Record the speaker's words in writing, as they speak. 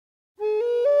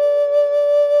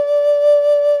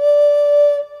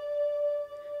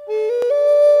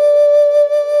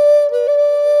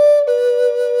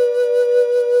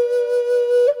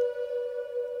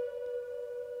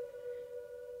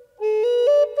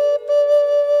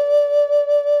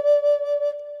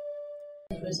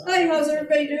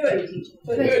everybody doing?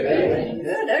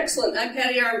 Good, excellent. I'm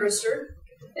Patty Armbruster,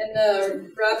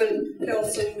 and Robin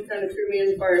Kelson kind of threw me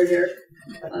in the fire here.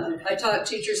 I taught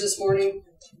teachers this morning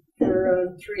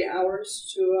for 3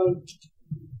 hours to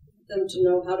them to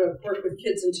know how to work with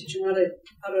kids and teach them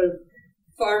how to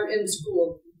farm in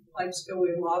school. Life skill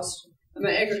we lost. I'm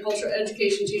an agricultural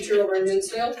education teacher over in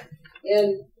Hinsdale,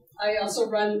 and I also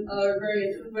run a very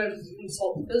improvement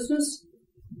consultant business.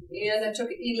 And I took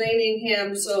Elaine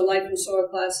Ingham's life and soil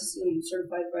classes and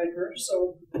certified by her.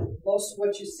 So most of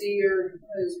what you see here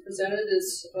is presented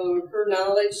is her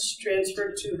knowledge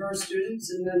transferred to her students,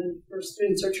 and then her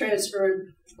students are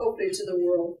transferred hopefully to the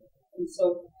world. And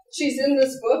so she's in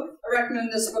this book. I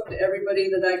recommend this book to everybody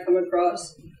that I come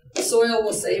across. The Soil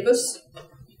Will Save Us.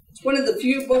 It's one of the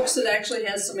few books that actually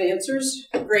has some answers,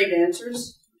 great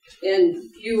answers, and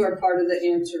you are part of the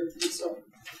answer. And so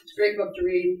it's a great book to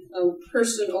read.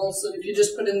 Kirsten Olson, if you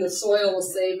just put in The Soil Will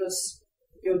Save Us,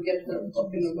 you'll get the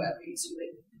book in the web easily.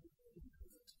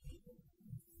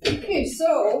 Okay,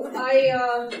 so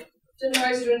I didn't know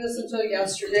I was doing this until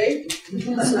yesterday.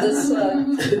 So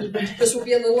this will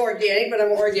be a little organic, but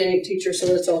I'm an organic teacher, so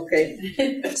it's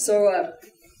okay. So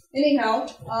anyhow,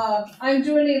 I'm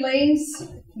doing Elaine's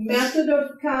method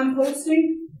of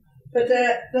composting, but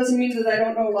that doesn't mean that I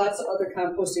don't know lots of other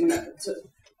composting methods.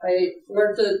 I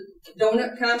learned the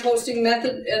donut composting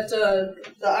method at the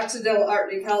Occidental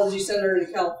Art and Ecology Center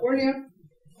in California.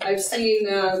 I've seen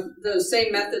the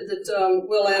same method that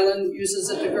Will Allen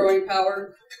uses at the Growing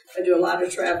Power. I do a lot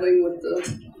of traveling with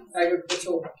the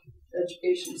agricultural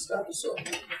education stuff, so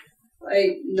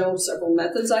I know several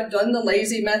methods. I've done the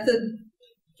lazy method,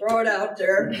 throw it out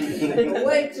there,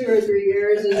 wait 2 or 3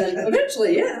 years, and then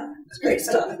eventually, yeah, it's great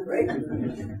stuff, right?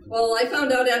 Well, I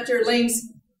found out after Elaine's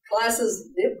classes,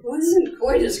 it wasn't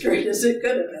quite as great as it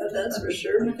could have been, that's for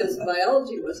sure, because the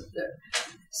biology wasn't there.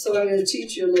 So I'm going to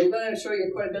teach you a little bit. I'm going to show you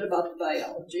quite a bit about the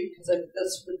biology, because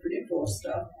that's the pretty cool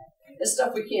stuff. It's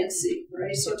stuff we can't see,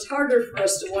 right? So it's harder for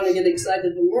us to want to get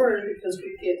excited to learn because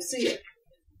we can't see it.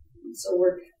 So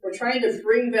we're trying to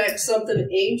bring back something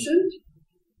ancient.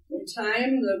 In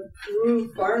time, the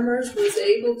Peru farmers was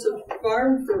able to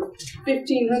farm for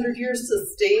 1,500 years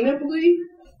sustainably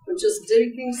with just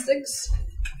digging sticks,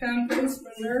 compost,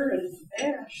 manure, and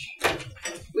ash.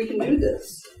 We can do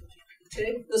this.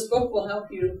 Okay, this book will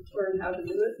help you learn how to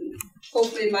do it, and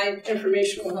hopefully my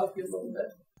information will help you a little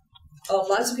bit.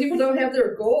 Lots of people don't have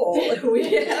their goal. We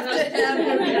have to have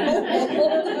a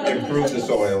goal. Improve the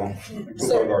soil.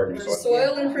 Improve our garden soil.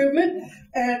 Soil improvement.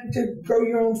 And to grow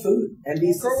your own food and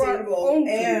be sustainable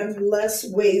and less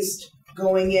waste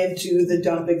going into the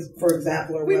dumping, for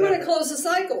example, or whatever. We want to close the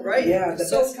cycle, right? Yeah, the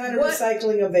best kind of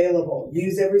recycling available.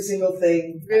 Use every single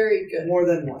thing. Very good. More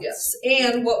than once. Yes,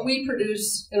 and what we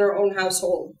produce in our own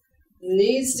household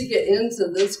needs to get into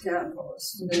this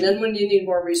compost. And then when you need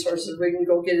more resources, we can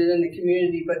go get it in the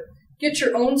community. But get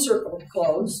your own circle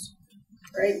closed,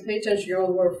 right? Pay attention to your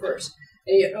own world first.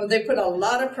 And, you know, they put a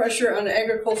lot of pressure on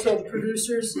agricultural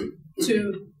producers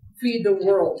to feed the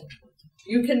world.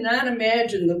 You cannot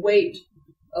imagine the weight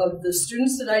of the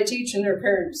students that I teach and their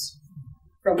parents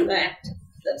from that.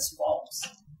 That's false.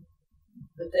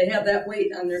 But they have that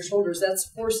weight on their shoulders. That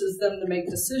forces them to make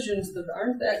decisions that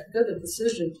aren't that good a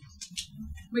decision.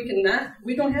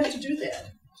 We don't have to do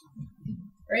that.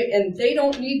 Right? And they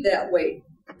don't need that weight.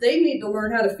 They need to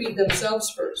learn how to feed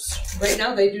themselves first. Right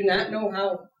now they do not know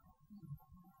how.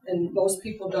 And most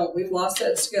people don't. We've lost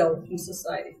that skill in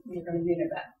society. We're going to gain it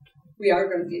back. We are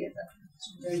going to gain it back.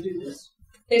 So we're going to do this.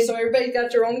 Okay, so everybody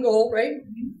got their own goal, right?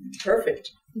 Perfect.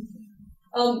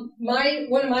 One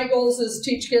of my goals is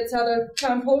teach kids how to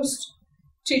compost.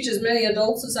 Teach as many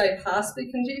adults as I possibly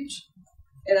can teach.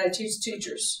 And I teach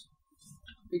teachers.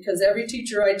 Because every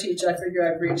teacher I teach, I figure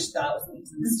I've reached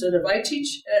thousands. Instead of, I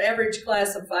teach an average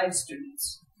class of 5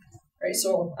 students. Right,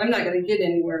 so I'm not going to get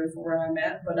anywhere from where I'm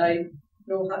at, but I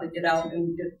know how to get out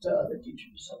and get other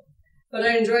teachers. So. But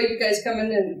I enjoy you guys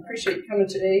coming and appreciate you coming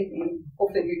today, and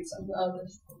hopefully you get something out of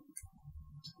this.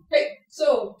 Okay,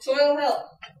 so soil health.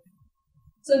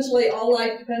 Essentially, all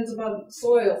life depends upon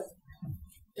soil.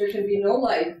 There can be no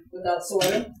life without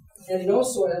soil, and no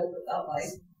soil without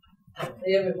life.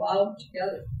 They have evolved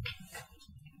together.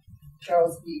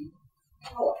 Charles E.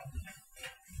 Pollock.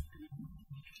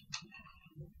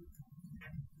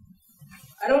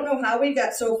 I don't know how we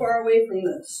got so far away from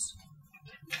this.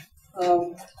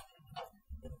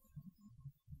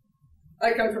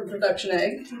 I come from production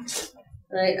ag,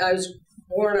 right? I was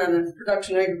born on a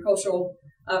production agricultural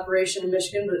operation in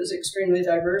Michigan, but it was extremely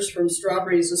diverse, from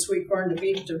strawberries to sweet corn to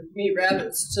beef to meat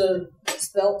rabbits to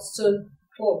spelts to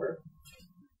clover.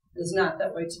 It's not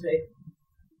that way today.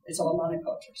 It's all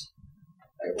monocultures.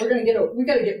 Right, we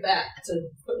got to get back to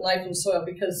putting life in soil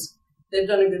because they've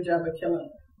done a good job of killing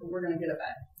it. But we're going to get it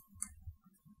back.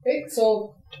 Okay,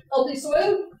 so healthy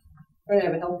soil, we're going to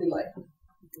have a healthy life.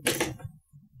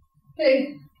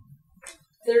 Okay,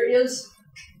 there is.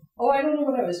 Oh, I don't know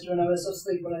what I was doing. I was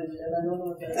asleep when I did it. I don't know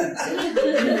what that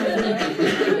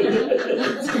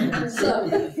is.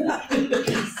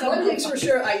 So, one thing's for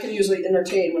sure, I can usually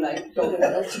entertain when I don't know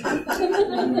what else to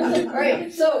do. All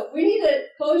right, so we need to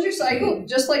close your cycle,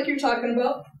 just like you're talking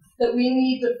about, that we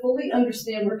need to fully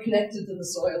understand we're connected to the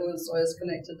soil and the soil is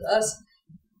connected to us.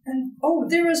 And, oh,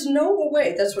 there is no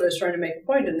way. That's what I was trying to make a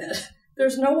point in that.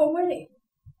 There's no way.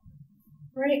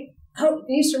 Right? Out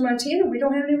in eastern Montana, we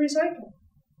don't have any recycling.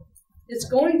 It's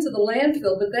going to the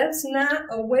landfill, but that's not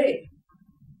a way.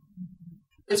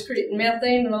 It's creating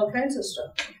methane and all kinds of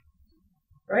stuff.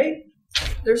 Right?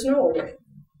 There's no way.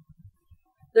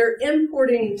 They're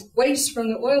importing waste from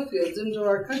the oil fields into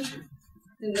our country,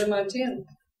 into Montana.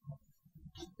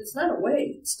 It's not a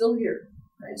way. It's still here.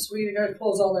 Right? So we got to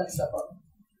close all that stuff up.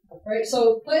 Right?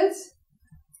 So plants,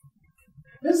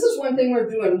 this is one thing we're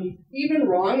doing even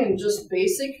wrong and just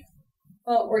basic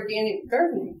organic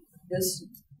gardening is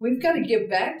we've got to give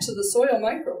back to the soil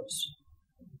microbes.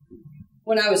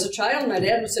 When I was a child, my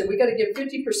dad would say, we got to give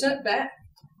 50% back.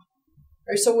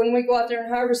 Right, so when we go out there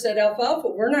and harvest that alfalfa,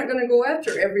 we're not going to go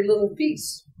after every little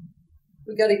piece.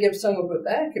 We got to give some of it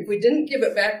back. If we didn't give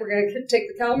it back, we're going to take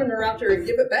the cow manure out there and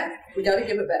give it back. We got to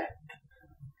give it back.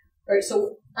 All right,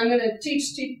 so I'm going to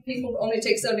teach people to only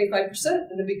take 75%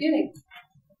 in the beginning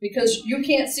because you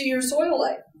can't see your soil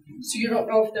life, so you don't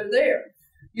know if they're there.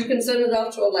 You can send it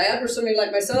out to a lab or somebody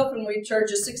like myself, and we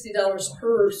charge you $60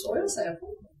 per soil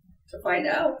sample to find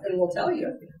out, and we'll tell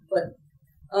you. But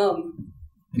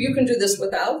you can do this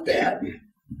without that.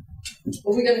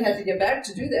 But we're going to have to get back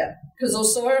to do that because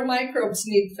those soil microbes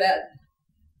need fed.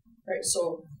 Right,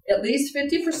 so at least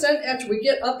 50% after we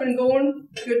get up and going,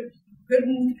 good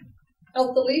and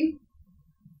healthily.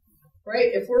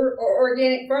 Right, if we're an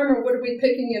organic farmer, what are we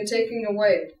picking and taking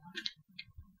away?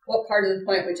 What part of the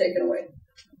plant are we taking away?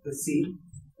 The seed.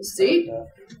 The seed. The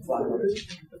flower.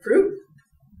 The fruit.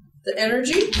 The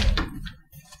energy.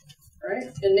 Right?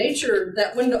 In nature,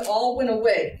 that wouldn't all went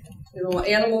away. You know, an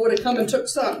animal would have come and took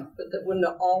some, but that wouldn't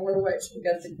all went away. So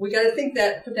we got to think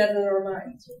that, put that in our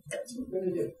minds. That's what we're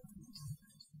going to do.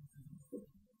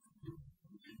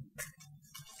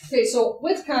 Okay, so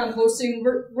with composting,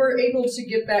 we're able to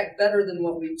give back better than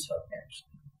what we took, actually.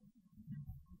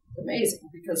 It's amazing,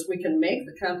 because we can make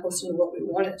the compost into what we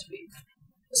want it to be,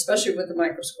 especially with the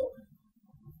microscope.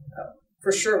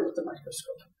 For sure with the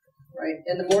microscope, right?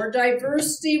 And the more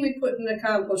diversity we put in the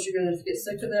compost, you're going to get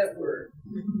sick of that word.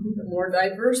 The more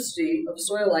diversity of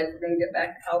soil life we're going to get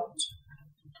back out.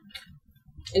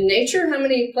 In nature, how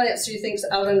many plants do you think is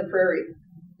out on the prairie?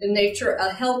 In nature,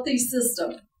 a healthy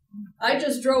system. I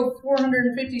just drove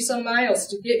 450 some miles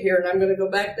to get here, and I'm going to go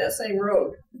back that same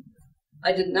road.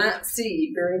 I did not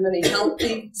see very many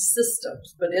healthy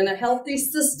systems, but in a healthy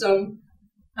system,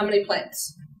 how many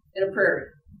plants in a prairie?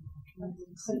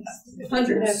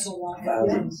 Hundreds.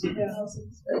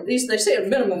 At least they say a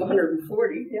minimum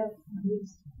 140. Yeah.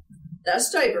 That's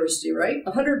diversity, right?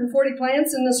 140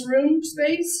 plants in this room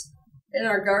space, in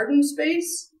our garden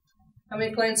space. How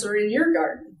many plants are in your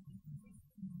garden?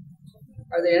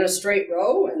 Are they in a straight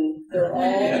row and they're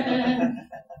all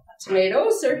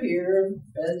tomatoes are here?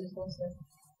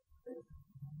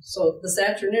 So this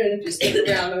afternoon, if you stick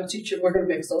around, I'll teach you, we're going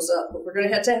to mix those up. But we're going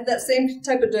to have that same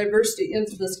type of diversity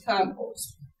into this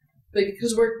compost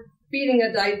because we're feeding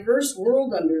a diverse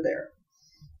world under there.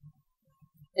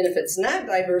 And if it's not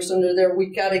diverse under there, we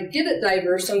got to get it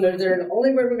diverse under there. And the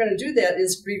only way we're going to do that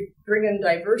is bringing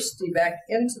diversity back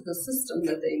into the system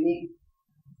that they need.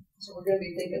 So we're going to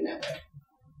be thinking that way.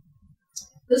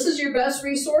 This is your best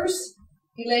resource.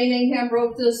 Elaine Ingham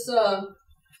wrote this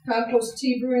compost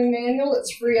tea brewing manual.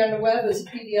 It's free on the web. It's a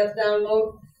PDF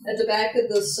download. At the back of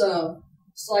this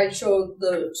slideshow,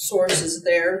 the source is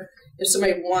there. If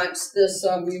somebody wants this,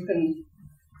 you can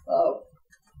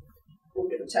we'll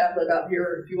get a tablet out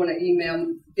here. If you want to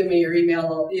email, give me your email.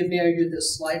 I'll email you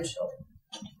this slideshow.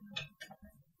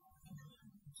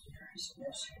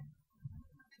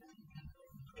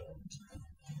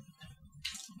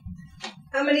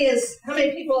 How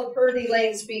many people have heard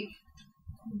Elaine speak?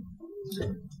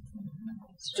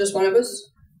 Just one of us?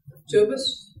 Two of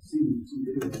us?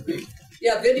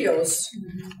 Yeah, videos.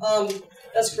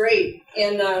 That's great.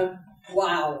 And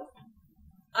wow.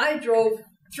 I drove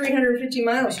 350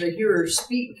 miles to hear her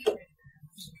speak.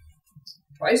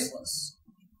 Priceless.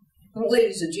 The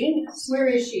lady's a genius. Where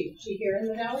is she? Is she here in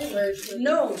the valley? Where is she?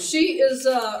 No, she is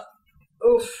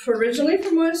originally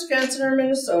from Wisconsin or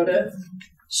Minnesota.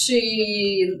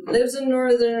 She lives in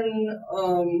northern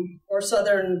or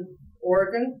southern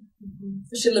Oregon.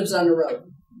 She lives on the road,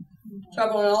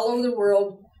 traveling all over the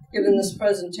world, giving this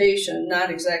presentation. Not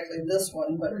exactly this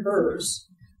one, but hers.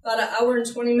 About an hour and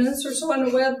 20 minutes or so on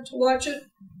the web to watch it.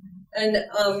 And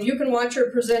you can watch her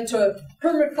present to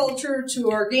permaculture, to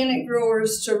organic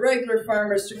growers, to regular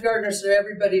farmers, to gardeners, to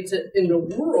everybody in the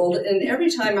world. And every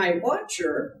time I watch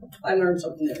her, I learn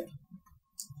something new.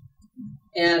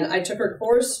 And I took her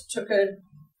course,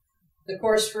 the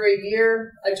course for a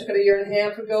year. I took it a year and a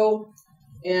half ago.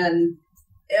 And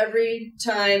every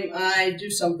time I do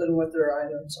something with her, I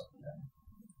learn something new.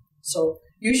 So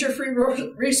use your free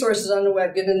resources on the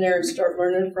web. Get in there and start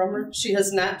learning from her. She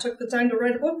has not took the time to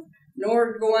write a book,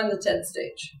 nor go on the TED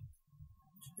stage.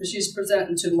 But she's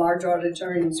presenting to large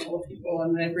auditoriums full of people,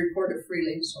 and I record it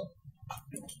freely. So,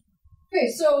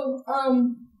 okay, so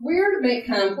where to make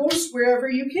compost wherever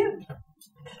you can.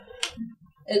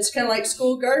 It's kind of like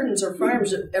school gardens or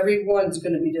farms. Everyone's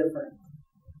going to be different.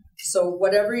 So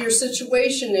whatever your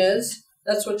situation is,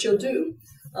 that's what you'll do.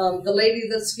 The lady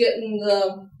that's getting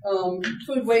the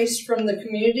food waste from the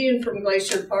community and from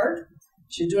Glacier Park,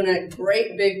 she's doing a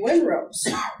great big windrows.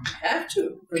 Have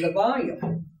to, for the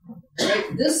volume.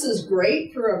 Right? This is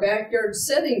great for a backyard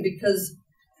setting because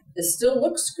it still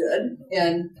looks good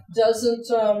and doesn't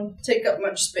take up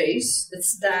much space.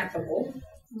 It's stackable.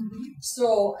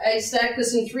 So I stack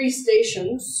this in 3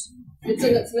 stations. It's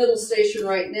in its middle station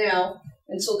right now.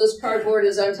 And so this cardboard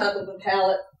is on top of a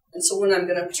pallet. And so when I'm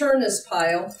going to turn this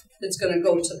pile, it's going to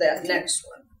go to that next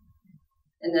one.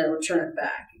 And then it'll turn it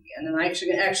back again. And I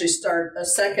actually start a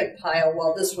second pile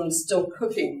while this one's still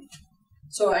cooking.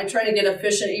 So I try to get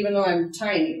efficient even though I'm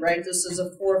tiny, right? This is a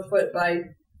 4-foot by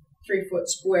 3-foot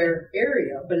square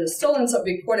area. But it still ends up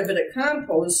being quite a bit of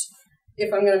compost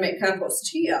if I'm going to make compost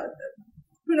tea out of it.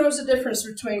 Who knows the difference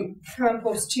between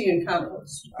compost tea and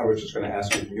compost? I was just going to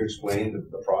ask you, can you explain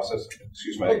the process?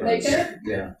 Excuse my ignorance. Making it?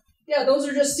 Yeah. Yeah, those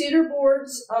are just cedar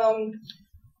boards.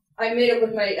 I made it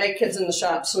with I had kids in the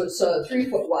shop, so it's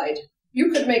 3-foot wide. You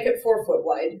could make it 4-foot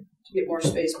wide to get more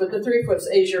space, but the 3-foot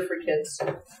is easier for kids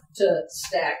to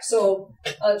stack. So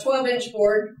a 12-inch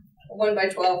board, a 1 by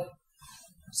 12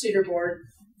 cedar board.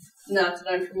 Not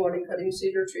that I'm promoting cutting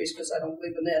cedar trees because I don't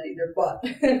believe in that either, but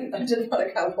I did want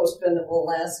a compost bin that will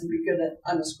last and be good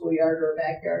on a schoolyard or a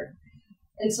backyard.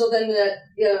 And so then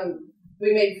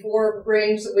we made 4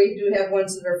 rings. We do have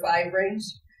ones that are 5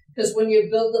 rings because when you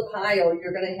build the pile,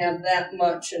 you're going to have that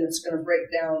much and it's going to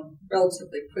break down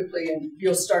relatively quickly and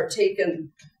you'll start taking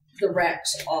the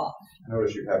racks off. I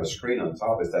notice you have a screen on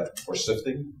top. Is that for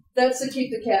sifting? That's to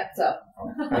keep the cats up.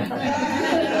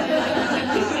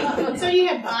 So you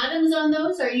have bottoms on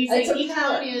those, or are you saying each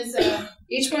one is?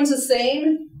 Each one's the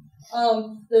same.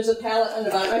 There's a palette on the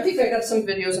bottom. I think I got some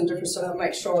videos and different stuff. I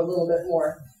might show a little bit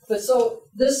more. But so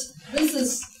this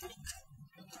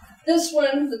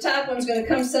one, the top one's going to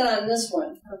come set on this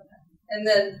one, and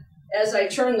then as I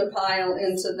turn the pile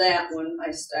into that one,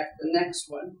 I stack the next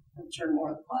one and turn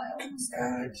more of the pile.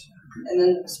 And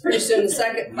then pretty soon the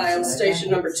second pile,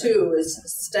 station number 2, is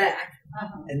stack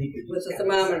with the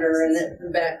thermometer and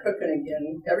it back cooking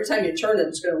again. Every time you turn it,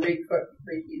 it's going to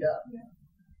reheat up.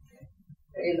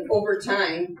 And over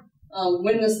time,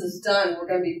 when this is done, we're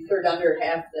going to be cleared under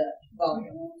half that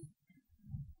volume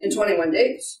in 21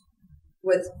 days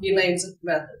with Elaine's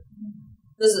method.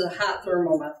 This is a hot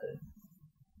thermal method.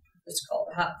 It's called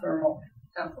the hot thermal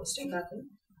composting method.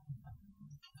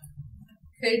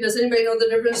 Okay, does anybody know the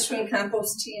difference between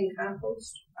compost tea and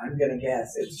compost? I'm going to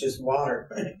guess it's just water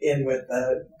in with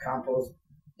the compost.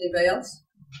 Anybody else?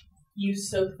 You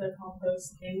soak the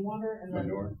compost in water and then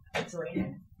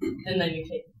drain it. And then you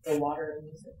take the water and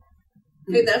use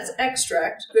it. Okay, that's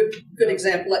extract. Good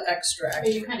example of extract.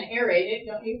 You kind of aerate it,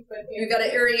 don't you? But you got to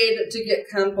aerate it to get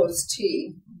compost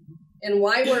tea. And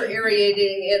why we're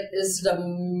aerating it is to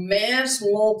mass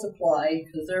multiply,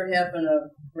 because they're having a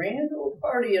grand old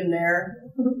party in there.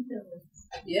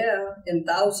 Yeah, in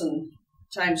 1,000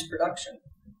 times production.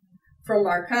 From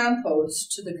our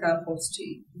compost to the compost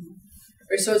tea.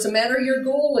 Right, so it's a matter of your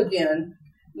goal again.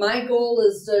 My goal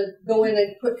is to go in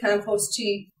and put compost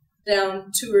tea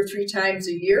down 2 or 3 times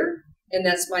a year, and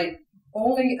that's my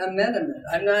only amendment.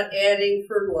 I'm not adding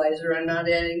fertilizer, I'm not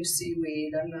adding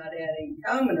seaweed, I'm not adding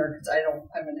cow manure because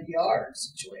I'm in a yard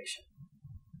situation.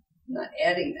 I'm not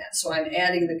adding that, so I'm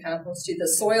adding the compost tea. The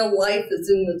soil life is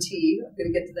in the tea. I'm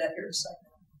going to get to that here in a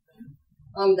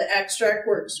second. The extract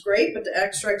works great, but the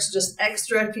extract's just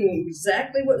extracting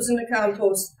exactly what was in the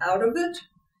compost out of it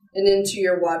and into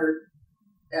your water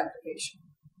application.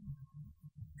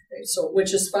 Okay, so,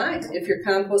 which is fine if your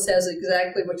compost has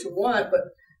exactly what you want,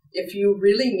 but if you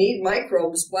really need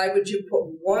microbes, why would you put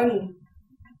 1%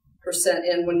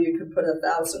 in when you could put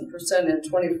 1,000% in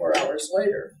 24 hours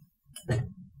later?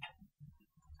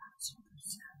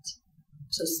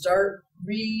 To start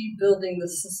rebuilding the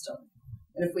system.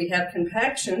 And if we have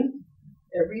compaction,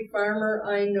 every farmer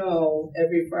I know,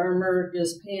 every farmer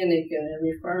is panicking,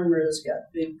 every farmer has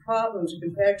got big problems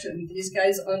with compaction. These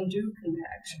guys undo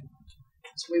compaction.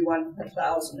 So we want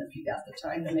 1,000 if you got the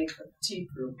time to make the tea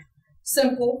brew.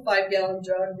 Simple, 5-gallon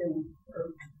jug, and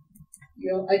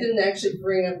I didn't actually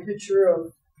bring a picture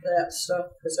of that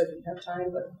stuff because I didn't have time,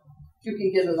 but you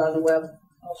can get it on the web.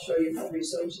 I'll show you the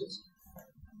resources.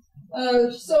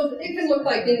 So it can look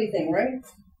like anything, right?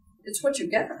 It's what you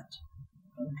got.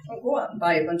 Don't go out and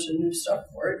buy a bunch of new stuff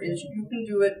for it. You can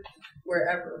do it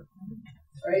wherever,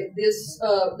 right? This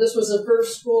was the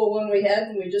first school one we had,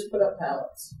 and we just put up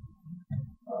pallets.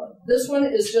 This one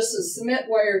is just a cement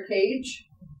wire cage,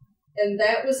 and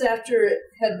that was after it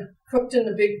had cooked in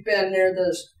the big bin there,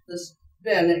 this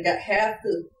bin. It got half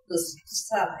the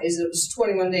size. It was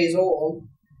 21 days old.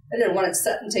 I didn't want it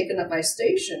set and taken up my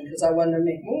station because I wanted to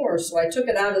make more, so I took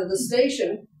it out of the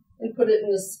station and put it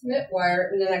in the cement wire,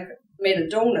 and then I made a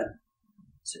donut.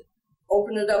 So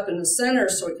open it up in the center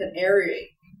so it can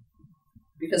aerate,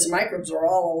 because microbes are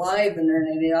all alive in there and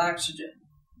they need oxygen.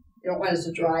 You don't want it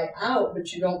to dry out,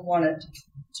 but you don't want it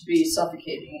to be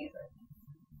suffocating either.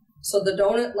 So the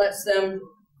donut lets them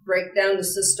break down the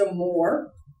system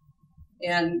more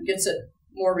and gets it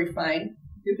more refined.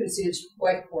 You can see it's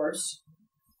quite coarse.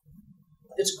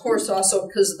 It's coarse also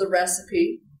because of the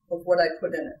recipe of what I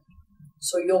put in it.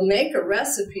 So you'll make a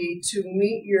recipe to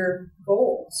meet your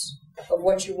goals of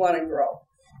what you want to grow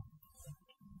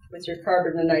with your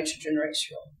carbon to nitrogen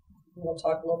ratio. And we'll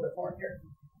talk a little bit more here.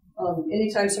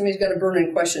 Anytime somebody's got a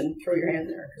burning question, throw your hand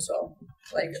there because I'll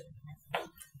like it.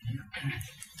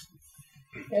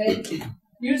 Okay.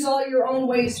 Use all your own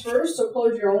waste first, so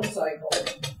close your own cycle.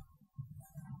 Okay,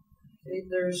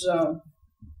 there's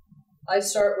I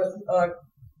start with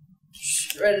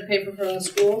shredded paper from the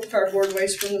school, cardboard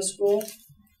waste from the school,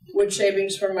 wood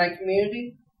shavings from my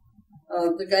community.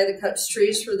 The guy that cuts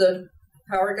trees for the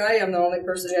power guy, I'm the only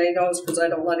person he knows because I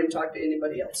don't let him talk to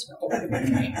anybody else.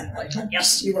 Like,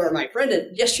 yes, you are my friend,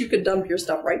 and yes, you could dump your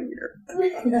stuff right here.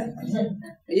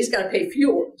 He's got to pay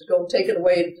fuel to go take it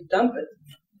away to dump it.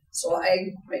 So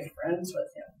I make friends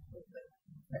with him.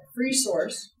 A free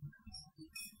source.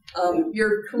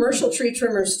 Your commercial tree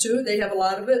trimmers too, they have a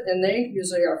lot of it, and they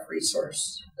usually are free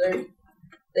source.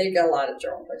 They've got a lot of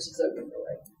their own places that we go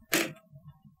like.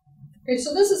 Okay,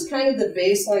 so this is kind of the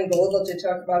baseline goal that they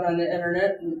talk about on the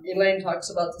internet, and Elaine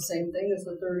talks about the same thing as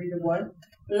the 30-to-1,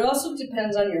 but it also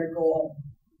depends on your goal.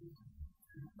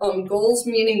 Goals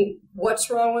meaning what's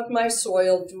wrong with my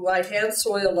soil? Do I have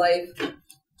soil life?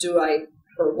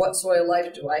 Or what soil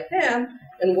life do I have?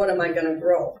 And what am I going to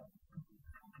grow?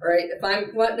 Right? If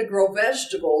I'm wanting to grow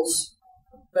vegetables,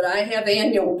 but I have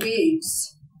annual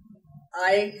weeds,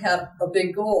 I have a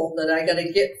big goal that I got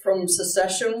to get from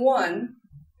succession 1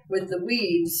 with the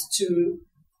weeds to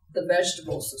the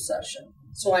vegetable succession.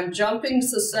 So I'm jumping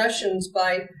successions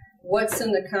by what's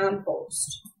in the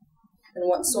compost and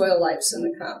what soil life's in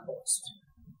the compost.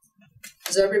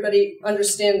 Does everybody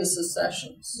understand the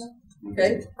successions?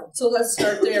 Okay, so let's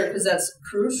start there because that's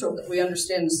crucial that we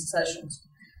understand the successions.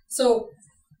 So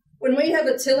when we have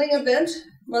a tilling event,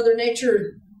 Mother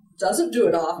Nature doesn't do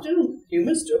it often.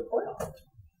 Humans do it quite often.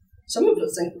 Some of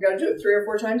us think we've got to do it 3 or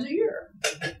 4 times a year.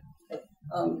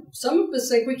 Some of us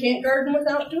think we can't garden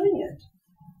without doing it.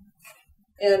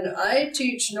 And I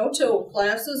teach no-till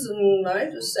classes, and I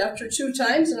just, after 2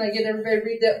 times, and I get everybody to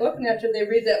read that book, and after they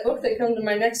read that book, they come to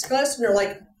my next class, and they're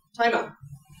like, time out.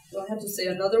 You don't have to say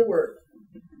another word.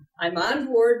 I'm on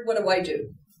board. What do I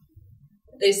do?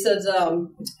 They said,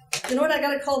 you know what? I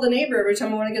got to call the neighbor every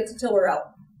time I want to get the tiller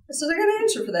out. I said, I got an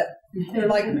answer for that. And they're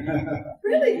like,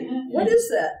 really? What is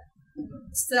that?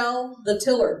 Sell the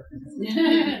tiller.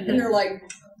 And they're like,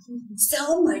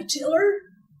 sell my tiller?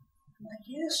 I'm like,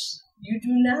 yes, you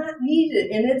do not need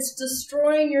it, and it's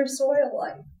destroying your soil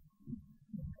life.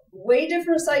 Way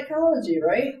different psychology,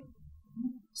 right?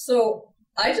 So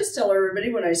I just tell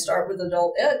everybody when I start with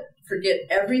adult ed, forget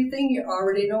everything you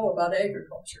already know about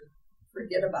agriculture.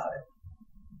 Forget about it.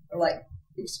 They're like,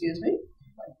 excuse me?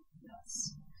 I'm like,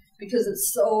 yes. Because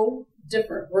it's so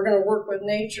different. We're going to work with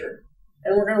nature,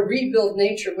 and we're going to rebuild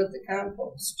nature with the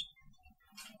compost.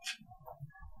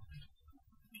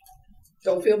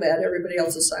 Don't feel bad. Everybody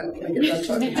else is silent when I get done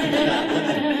talking.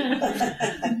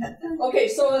 Okay,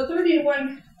 so a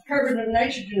 30-to-1 carbon to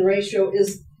nitrogen ratio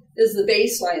is the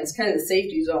baseline. It's kind of the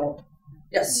safety zone.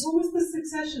 Yes. What was the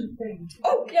succession thing?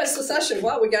 Oh, yes, succession.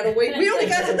 Wow, we got to wait. We only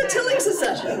got to the tilling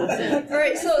succession. All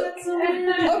right, so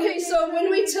when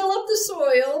we till up the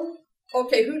soil,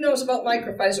 okay, who knows about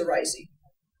microphyzorrhizae?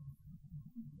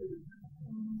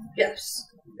 Yes.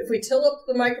 If we till up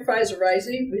the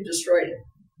microphyzorrhizae, we destroyed it.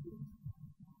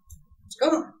 It's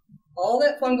gone. All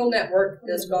that fungal network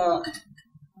is gone.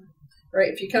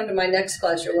 Right, if you come to my next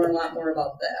class, you'll learn a lot more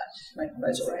about that,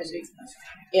 microphyzorrhizae,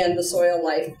 and the soil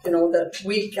life, that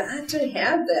we got to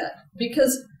have that.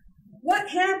 Because what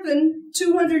happened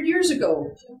 200 years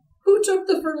ago? Who took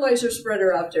the fertilizer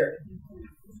spreader out there?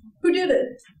 Who did it?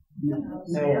 No.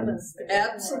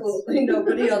 Absolutely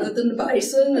nobody other than the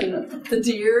bison and the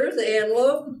deer, the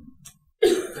antelope.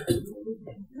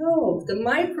 No, the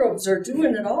microbes are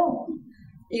doing it all.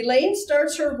 Elaine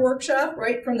starts her workshop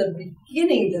right from the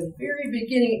beginning, the very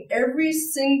beginning. Every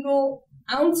single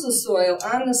ounce of soil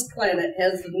on this planet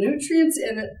has the nutrients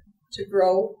in it to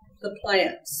grow the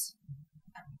plants.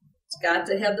 It's got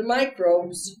to have the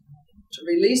microbes to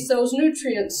release those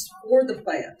nutrients for the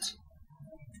plant.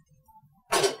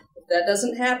 If that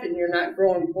doesn't happen, you're not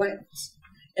growing plants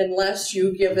unless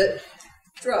you give it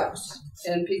drugs,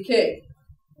 NPK,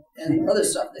 and other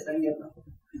stuff they've been giving them.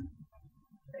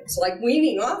 It's like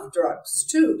weaning off drugs,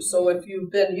 too. So if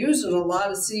you've been using a lot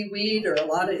of seaweed or a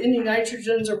lot of any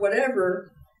nitrogens or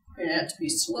whatever, you're going to have to be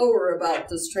slower about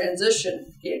this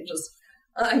transition. You can't just,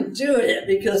 I'm doing it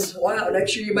because, wow,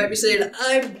 next year you might be saying,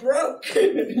 I'm broke.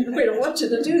 We don't want you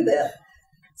to do that.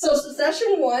 So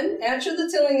succession 1, after the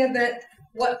tilling event,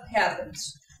 what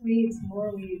happens? Weeds,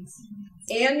 more weeds.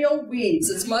 Annual weeds.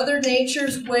 It's Mother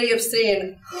Nature's way of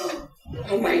saying,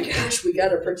 oh my gosh, we got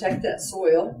to protect that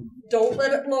soil. Don't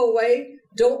let it blow away.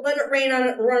 Don't let it rain on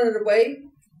it and run it away.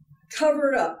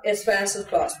 Cover it up as fast as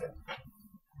possible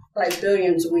by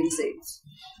billions of weed seeds.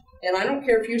 And I don't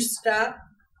care if you stop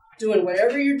doing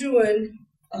whatever you're doing,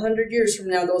 100 years from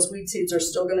now, those weed seeds are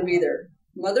still going to be there.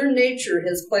 Mother Nature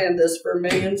has planned this for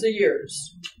millions of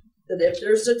years. That if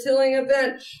there's a tilling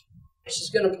event,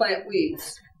 she's going to plant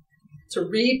weeds to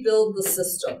rebuild the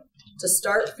system, to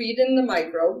start feeding the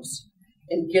microbes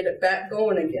and get it back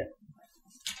going again.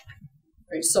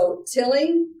 Right, so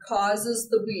tilling causes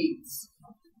the weeds.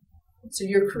 So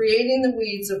you're creating the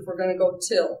weeds if we're going to go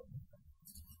till.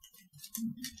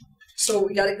 So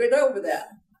we got to get over that.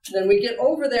 Then we get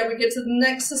over that, we get to the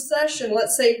next succession.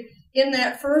 Let's say in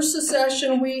that first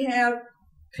succession we have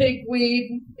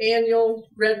pigweed, annual,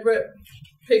 red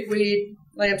pigweed,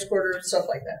 lamb's quarter, stuff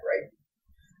like that, right?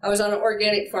 I was on an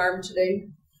organic farm today,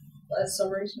 last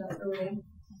summer, not early,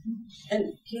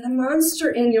 and get a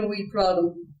monster annual weed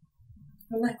problem.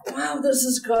 I'm like, wow, this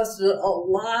has costed a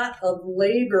lot of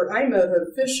labor. I'm an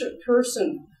efficient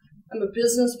person. I'm a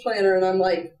business planner, and I'm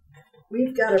like,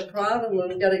 we've got a problem, and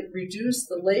we've got to reduce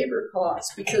the labor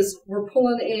costs because we're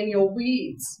pulling annual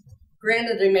weeds.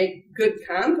 Granted, they make good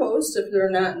compost if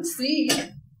they're not in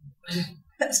seed.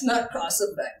 That's not cost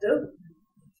effective.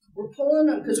 We're pulling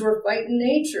them because we're fighting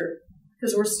nature,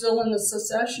 because we're still in the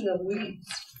succession of weeds.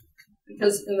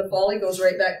 Because in the fall, he goes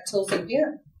right back to tills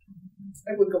again.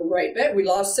 I would go right back. We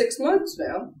lost 6 months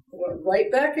now. We're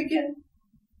right back again.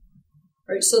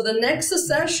 All right, so the next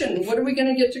succession, what are we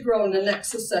going to get to grow in the next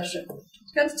succession?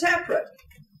 It's got the taproot.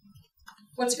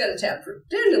 What's got a taproot?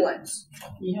 Dandelions.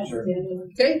 Yeah, sure.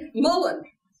 Okay, mullein.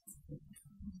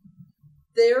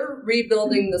 They're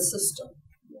rebuilding the system.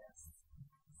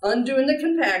 Undoing the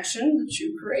compaction that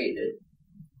you created.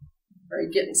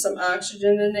 Right, getting some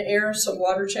oxygen in the air, some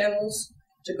water channels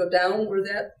to go down where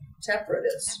that taproot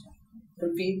is.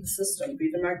 And feed the system,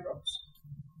 feed the microbes.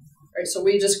 Right, so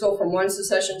we just go from one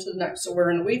succession to the next. So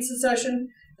we're in a weed succession.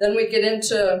 Then we get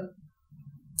into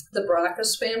the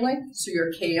Brockus family, so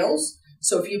your kales.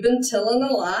 So if you've been tilling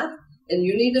a lot and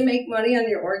you need to make money on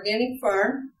your organic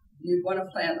farm, you'd want to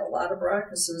plant a lot of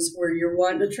Brockuses where you're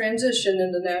wanting to transition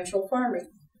into natural farming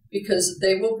because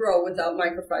they will grow without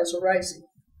microphyzorrhizae.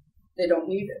 They don't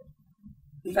need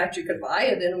it. In fact, you could buy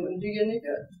it and it wouldn't do you any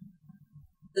good.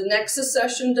 The next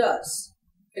succession does.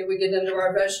 Okay, we get into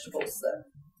our vegetables then.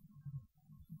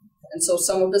 And so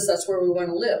some of us, that's where we want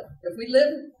to live. If we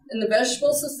live in the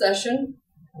vegetable succession,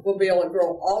 we'll be able to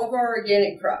grow all of our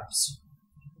organic crops.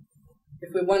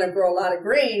 If we want to grow a lot of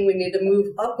grain, we need to move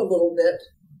up a little bit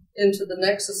into the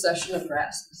next succession of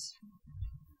grasses.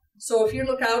 So if you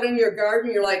look out in your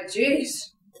garden, you're like,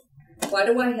 geez, why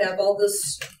do I have all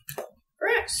this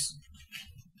grass?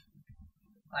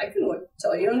 I can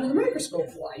tell you under the microscope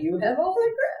why you have all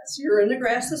that grass. You're in the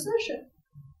grass succession.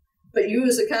 But you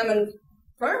as a common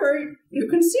farmer, you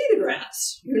can see the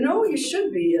grass. You know you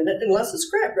should be in it, unless it's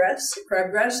crabgrass.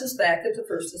 Crabgrass is back at the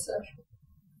first accession.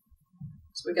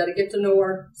 So we got to get to know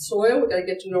our soil. We got to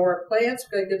get to know our plants.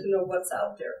 We got to get to know what's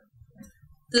out there.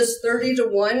 This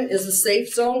 30-to-1 is a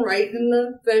safe zone right in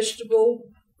the vegetable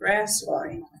grass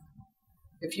line.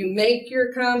 If you make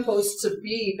your compost to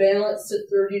be balanced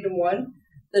at 30-to-1,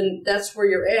 then that's where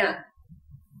you're at.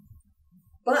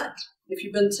 But if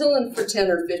you've been tilling for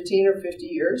 10 or 15 or 50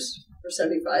 years, or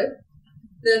 75,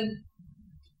 then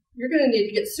you're going to need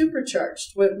to get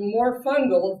supercharged with more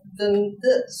fungal than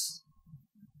this.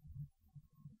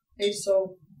 Okay,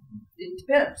 so it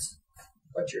depends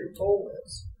what your goal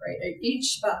is, right?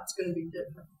 Each spot's going to be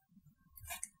different.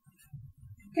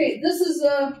 Okay, this is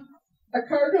a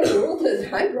cardinal rule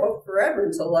that I wrote forever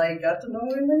until I got to know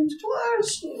him in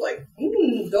class. Like,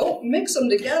 don't mix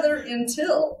them together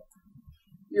until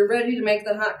you're ready to make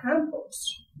the hot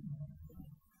compost.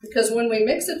 Because when we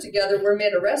mix it together, we're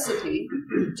made a recipe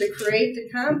to create the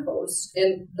compost,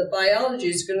 and the biology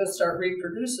is going to start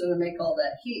reproducing and make all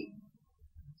that heat.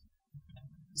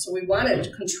 So we want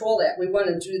to control that. We want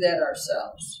to do that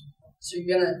ourselves. So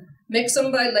you're going to mix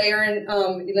them by layering.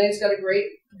 Elaine's got a great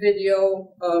video,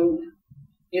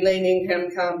 Elaine Ingham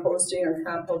composting or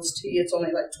compost tea. It's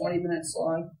only like 20 minutes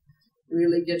long. It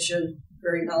really gets you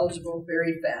very knowledgeable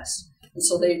very fast. And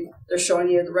so they're showing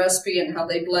you the recipe and how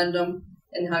they blend them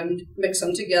and how you mix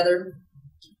them together.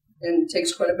 And it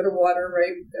takes quite a bit of water,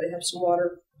 right? You've got to have some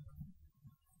water.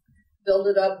 Build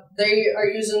it up. They are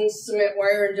using cement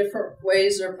wire in different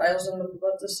ways. Their piles end up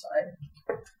about this side.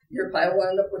 Your pile will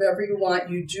end up whatever you want.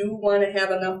 You do want to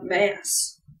have enough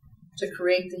mass to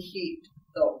create the heat,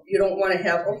 though. You don't want to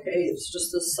have, okay, it's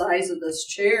just the size of this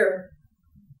chair.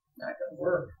 Not going to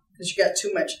work because you got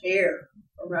too much air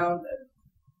around it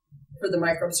for the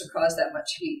microbes to cause that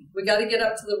much heat. We got to get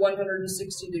up to the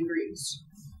 160 degrees.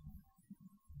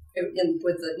 And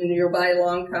you'll buy a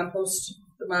long compost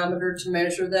thermometer to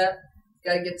measure that.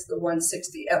 Got to get to the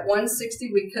 160. At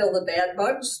 160, we kill the bad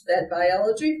bugs, bad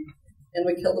biology, and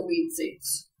we kill the weed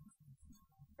seeds.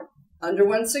 Under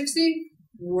 160,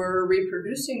 we're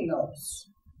reproducing those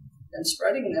and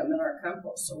spreading them in our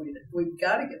compost. So we've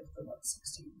got to get to the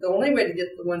 160. The only way to get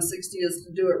to the 160 is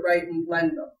to do it right and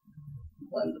blend them.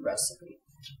 Blend the recipe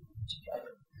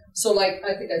together. So, like,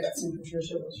 I think I got some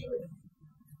pictures here.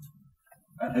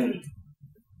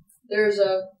 There's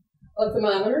a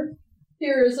thermometer.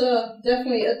 Here is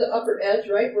definitely at the upper edge,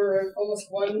 right? We're at almost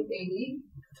 180.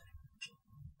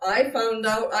 I found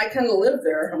out, I kind of lived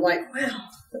there. I'm like, wow,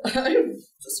 I'm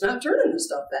just not turning this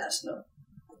stuff fast enough.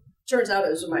 Turns out it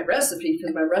was my recipe,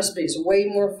 because my recipe is way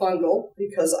more fungal,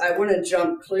 because I want to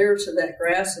jump clear to that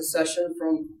grass accession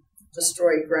from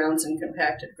destroyed grounds and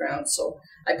compacted grounds. So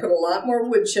I put a lot more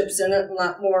wood chips in it, a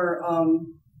lot more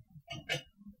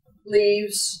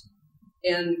leaves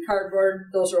and cardboard.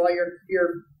 Those are all your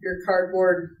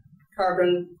cardboard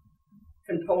carbon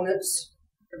components.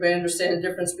 Everybody understand the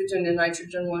difference between the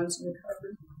nitrogen ones and the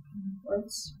carbon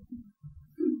ones?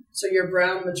 So your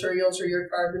brown materials are your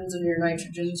carbons, and your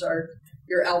nitrogens are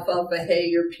your alfalfa hay,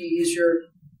 your peas, your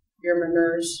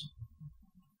manures.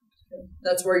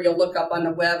 That's where you'll look up on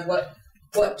the web what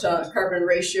carbon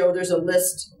ratio. There's a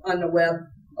list on the web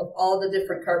of all the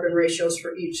different carbon ratios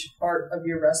for each part of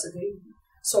your recipe.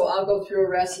 So I'll go through a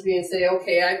recipe and say,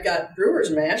 okay, I've got brewer's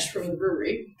mash from the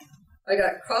brewery. I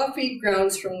got coffee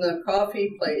grounds from the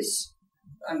coffee place.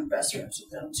 I'm best friends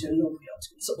with them too. Nobody else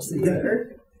can associate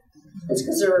there. It's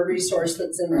because they're a resource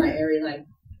that's in my area, and I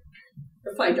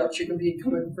find out you can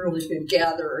become a really good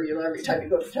gatherer. You know, every time you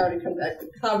go to town, you come back with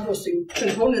composting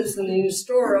components, and then you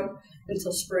store them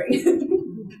until spring.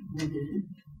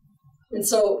 And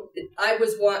so I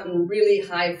was wanting really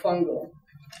high fungal,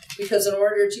 because in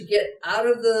order to get out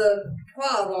of the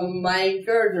problem my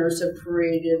gardeners have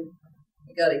created,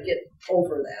 I got to get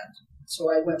over that.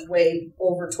 So I went way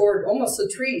over toward almost the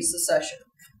tree succession.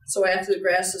 So after the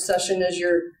grass succession is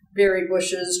your berry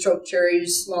bushes, choke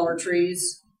cherries, smaller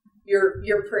trees.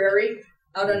 Your prairie,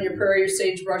 out on your prairie, your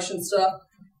sagebrush and stuff,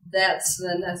 that's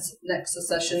next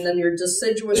succession. Then your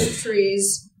deciduous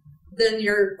trees, then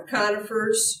your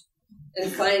conifers,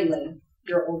 and finally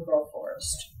your old growth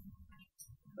forest.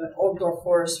 But old growth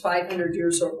forest, 500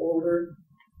 years or older,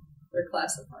 they're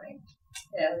classifying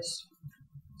as.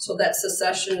 So that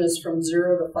succession is from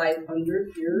 0 to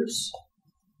 500 years,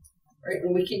 right?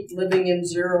 And we keep living in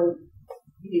 0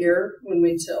 year when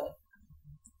we till.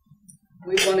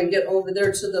 We want to get over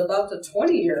there to about the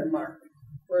 20-year mark,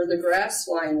 where the grass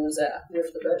line is at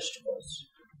with the vegetables.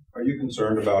 Are you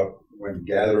concerned about, when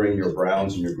gathering your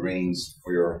browns and your greens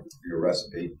for your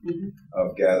recipe,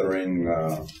 of gathering,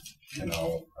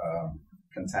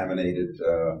 contaminated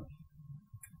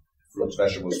fruits,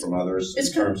 vegetables from others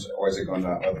in terms, or is it going to,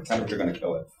 or the temperature going to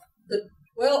kill it?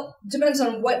 Well, depends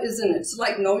on what is in it. It's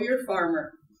like know your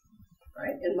farmer,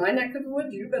 right? In my neck of the woods,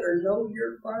 you better know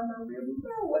your farmer really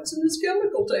well. What's in this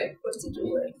chemical tank? What's it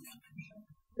doing?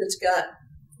 It's got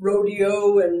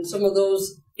rodeo and some of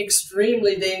those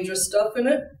extremely dangerous stuff in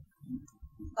it.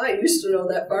 I used to know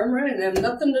that farmer and have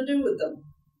nothing to do with them.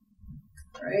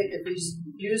 Right? If he's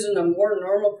using a more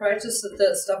normal practice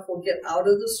that stuff will get out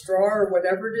of the straw or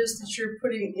whatever it is that you're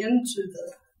putting into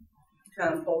the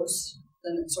compost,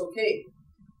 then it's okay.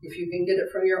 If you can get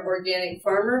it from your organic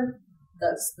farmer,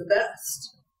 that's the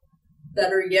best.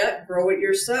 Better yet, grow it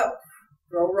yourself.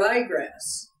 Grow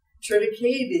ryegrass.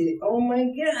 Triticale. Oh my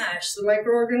gosh, the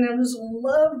microorganisms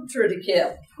love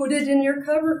triticale. Put it in your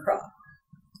cover crop.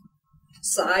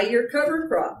 Sow your cover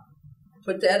crop.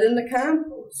 Put that in the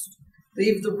compost.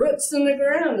 Leave the roots in the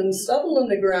ground and stubble in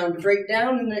the ground to break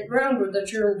down in the ground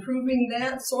that you're improving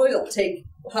that soil. Take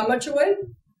how much away?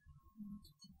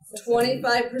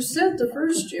 25% the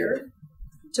first year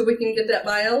till we can get that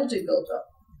biology built up.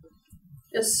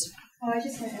 Yes? Oh, I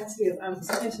just want to ask you,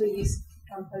 sometimes we use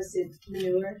composted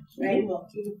manure, right? Well,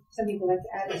 some people like to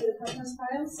add it to the compost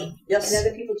piles. Yes. And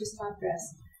other people just top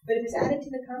dress. But if it's added to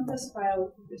the compost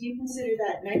pile, do you consider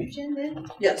that nitrogen then?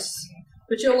 Yes.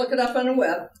 But you'll look it up on the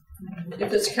web.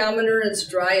 If it's commoner, it's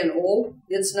dry and old,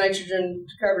 its nitrogen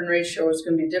to carbon ratio is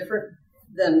going to be different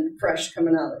than fresh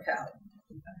coming out of the cow.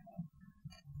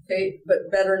 Okay,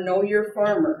 but better know your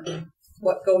farmer.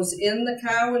 What goes in the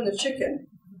cow and the chicken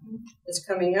is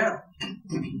coming out.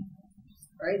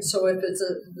 Right? So if it's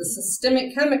the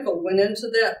systemic chemical went into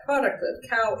that product that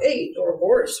cow ate, or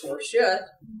horse, worse yet,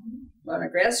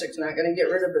 monogastric's not going to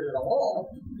get rid of it at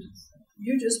all.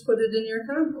 You just put it in your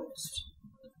compost.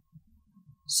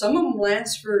 Some of them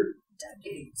last for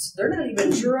decades. They're not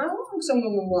even sure how long some of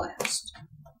them last.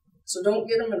 So don't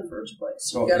get them in the first place.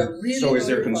 So, is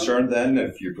there concern then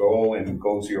if you go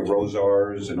to your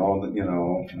Rosars and all the,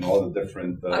 and all the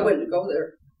different... I wouldn't go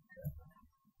there.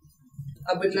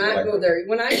 I would not go there.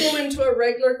 When I go into a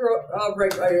regular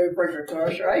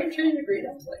grocer, I change the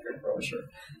greenhouse like a grocer.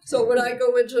 So when I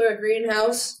go into a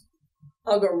greenhouse,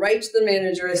 I'll go right to the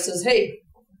manager. I says, hey,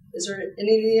 is there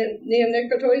any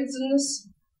neonicotinoids in this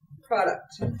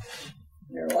product? And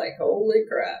they're like, holy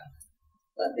crap.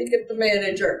 Let me get the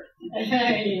manager.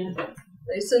 Yeah.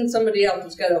 They send somebody else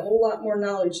that's got a whole lot more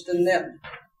knowledge than them.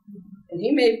 And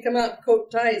he may come out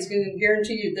coat tie, he's going to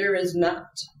guarantee you there is not.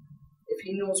 If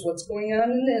he knows what's going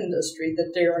on in the industry,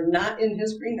 that they are not in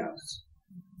his greenhouse.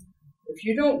 If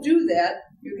you don't do that,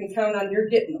 you can count on your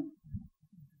getting them.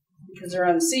 Because they're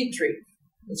on the seed tree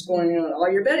that's going on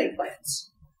all your bedding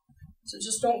plants. So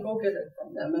just don't go get it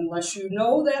from them unless you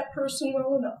know that person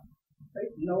well enough.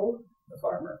 Right? Know the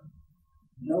farmer.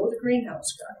 Know the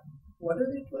greenhouse guy. What are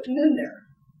they putting in there?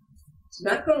 It's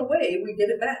not going away. We get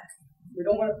it back. We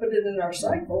don't want to put it in our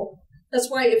cycle. That's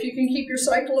why if you can keep your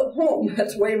cycle at home,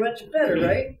 that's way much better,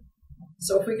 right?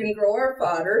 So if we can grow our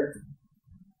fodder,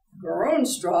 grow our own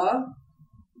straw,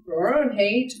 grow our own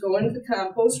hay to go into the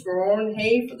compost, grow our own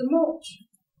hay for the mulch.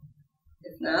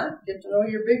 If not, get to know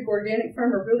your big organic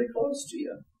farmer really close to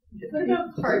you. What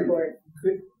about cardboard?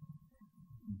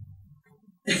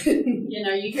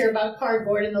 You hear about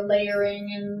cardboard and the layering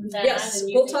and that. Yes,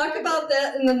 we'll talk about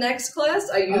that in the next class.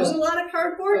 I use a lot of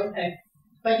cardboard. Okay.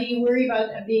 But do you worry about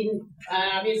being,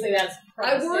 obviously that's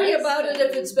processed. I worry about it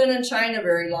if it's been in China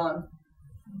very long,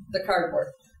 the cardboard.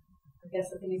 I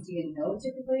guess the thing is, do you know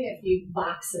typically if you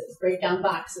break down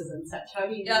boxes and such? How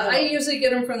do you know? I usually get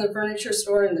them from the furniture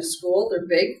store in the school. They're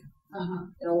big. Uh-huh.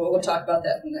 We'll talk about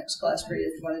that in the next class for you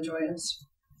if you want to join us.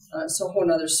 It's a whole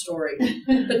other story. But,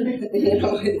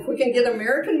 if we can get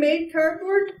American-made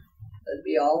cardboard, that'd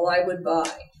be all I would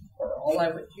buy or all I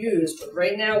would use. But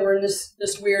right now we're in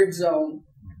this weird zone.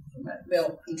 We might be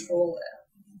able to control that.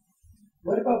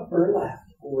 What about burlap?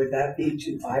 Would that be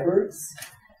too fibrous?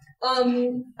 I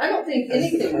don't think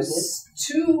anything's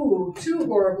too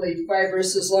horribly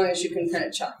fibrous as long as you can kind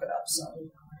of chop it up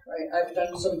some. Right? I've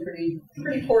done some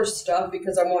pretty coarse stuff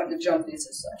because I'm wanting to jump these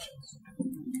sections.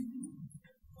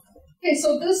 Okay,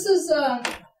 so this is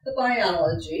the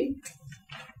biology.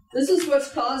 This is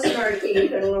what's causing our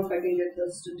heat. I don't know if I can get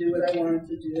this to do what I want it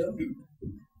to do.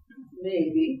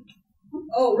 Maybe.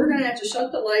 Oh, we're going to have to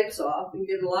shut the lights off and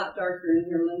get a lot darker in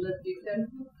here, Linda. If you can.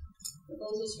 Are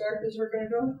those as dark as we're going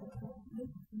to go?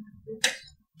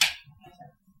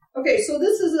 Okay, so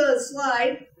this is a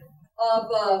slide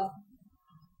of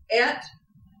at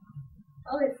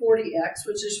probably 40x,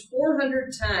 which is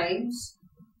 400 times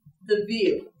the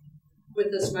view with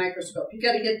this microscope. You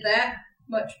got to get that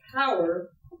much power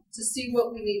to see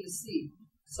what we need to see.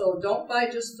 So don't buy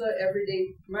just the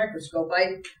everyday microscope.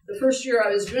 The first year I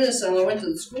was doing this, and I went to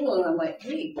the school, and I'm like,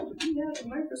 hey, you have a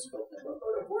microscope that will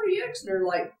go to 40x, and they're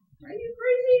like, are you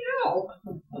crazy? No.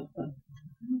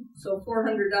 So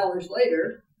 $400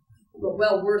 later, but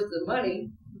well worth the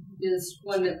money, is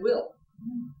one that will.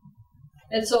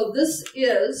 And so this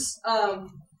is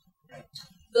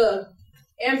the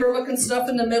amber-looking stuff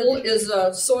in the middle is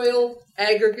a soil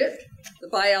aggregate, the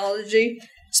biology,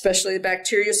 especially the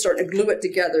bacteria, starting to glue it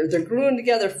together. They're gluing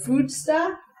together food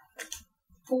stock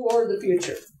for the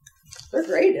future. They're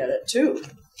great at it, too.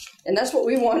 And that's what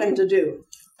we want them to do,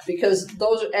 because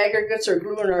those aggregates are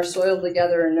gluing our soil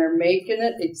together, and they're making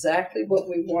it exactly what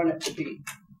we want it to be.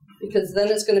 Because then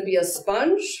it's going to be a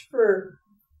sponge for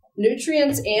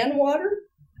nutrients and water.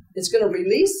 It's going to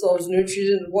release those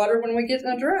nutrients and water when we get in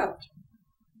a drought.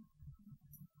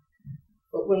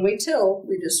 But when we till,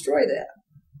 we destroy that.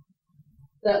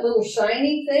 That little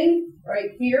shiny thing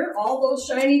right here, all those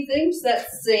shiny things,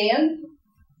 that's sand,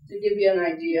 to give you an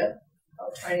idea how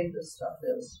tiny this stuff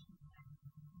is.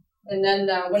 And then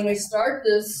when we start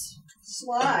this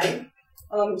slide,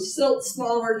 silt's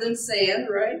smaller than sand,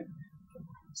 right?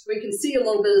 So we can see a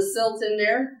little bit of silt in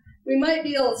there. We might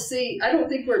be able to see, I don't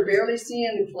think we're barely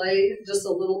seeing clay, just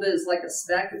a little bit is like a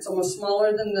speck. It's almost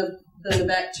smaller than the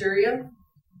bacteria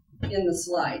in the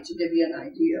slide, to give you an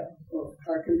idea of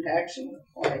our compaction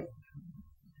of clay.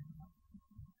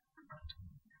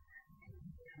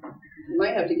 You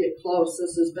might have to get close.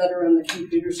 This is better on the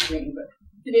computer screen, but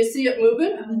can you see it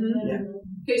moving? Mm-hmm. Yeah.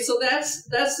 Okay, so that's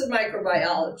the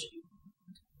microbiology.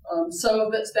 Some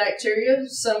of it's bacteria,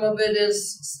 some of it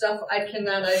is stuff I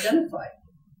cannot identify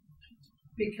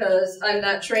because I'm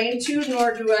not trained to,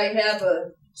 nor do I have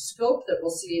a scope that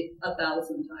will see it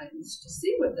 1,000 times to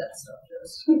see what that stuff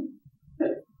is.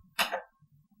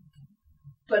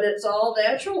 But it's all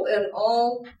natural and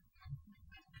all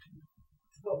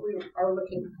what we are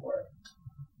looking for.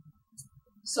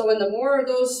 So when the more of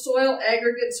those soil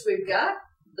aggregates we've got,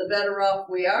 the better off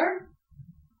we are.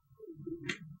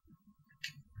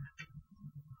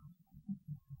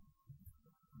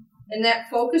 And that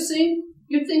focusing,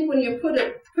 you'd think when you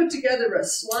put together a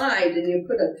slide and you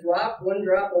put one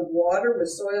drop of water with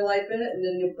soil life in it, and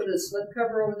then you put a slip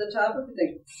cover over the top of it, you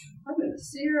think, I'm going to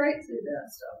see right through that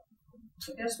stuff.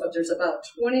 But guess what? There's about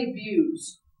 20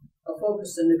 views of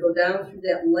focusing to go down through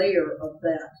that layer of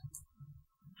that.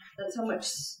 That's how much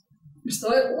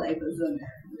soil life is in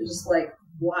there. You're just like,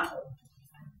 wow.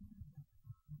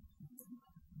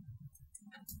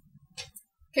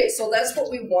 Okay, so that's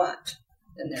what we want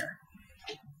in there.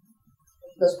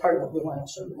 That's part of what we want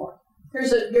to show you more.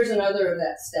 Here's another of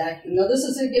that stacking. Now this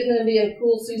isn't getting to be a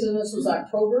cool season. This was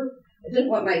October. I didn't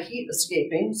want my heat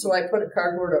escaping, so I put a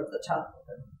cardboard over the top of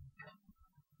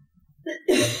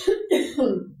it.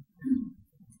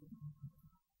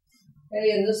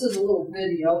 Okay, and this is a little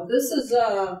video. This is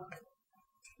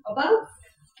about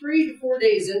 3 to 4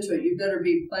 days into it. You better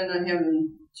be planning on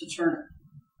having to turn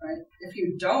it, right? If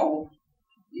you don't,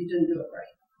 you didn't do it right.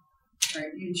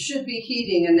 Right, you should be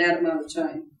heating in that amount of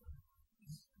time.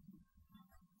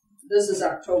 This is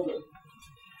October.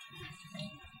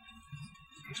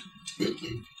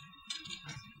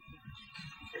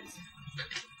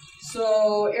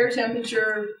 So air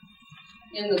temperature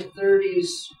in the 30s,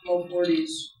 low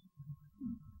 40s.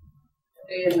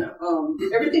 And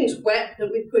everything's wet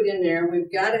that we put in there. We've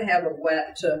got to have it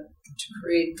wet to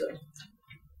create the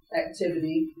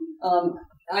activity.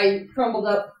 I crumbled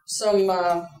up some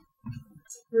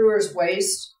brewer's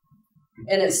waste,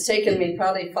 and it's taken me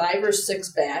probably 5 or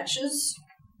 6 batches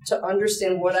to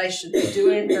understand what I should be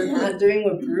doing or not doing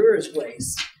with brewer's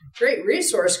waste. Great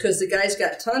resource because the guy's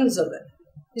got tons of it.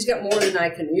 He's got more than I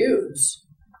can use.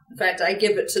 In fact, I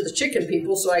give it to the chicken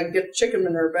people so I can get chicken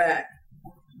manure back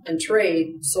and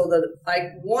trade so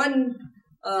that one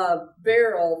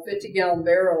barrel, 50-gallon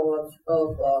barrel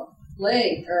of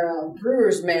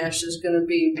brewer's mash is going to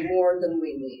be more than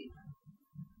we need.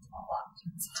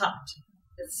 It's hot.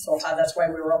 It's so hot. That's why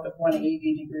we were up at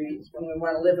 180 degrees when we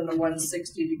want to live in the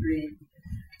 160 degree.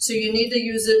 So you need to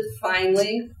use it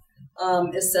finely.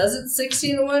 It says it's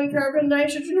 16:1 carbon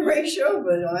nitrogen ratio,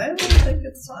 but I don't think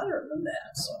it's hotter than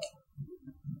that. So,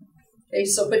 okay,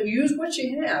 so but use what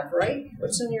you have, right?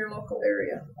 What's in your local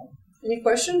area? Any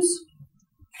questions?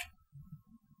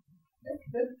 Okay,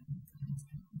 good.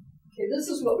 Okay, this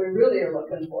is what we really are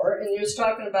looking for, and you're just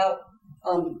talking about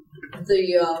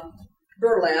the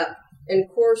burlap and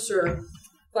coarser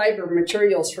fiber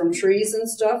materials from trees and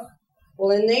stuff.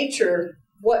 Well, in nature,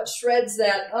 what shreds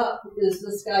that up is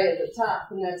this guy at the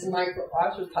top, and that's a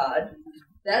microarthropod.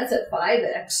 That's at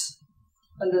 5x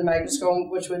under the microscope,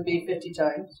 which would be 50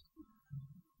 times.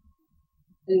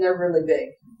 And they're really big.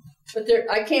 But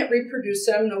I can't reproduce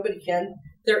them, nobody can.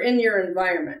 They're in your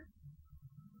environment.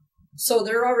 So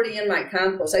they're already in my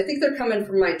compost. I think they're coming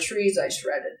from my trees I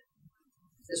shredded,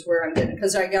 is where I'm getting,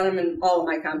 because I got them in all of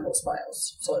my compost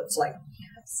piles. So it's like,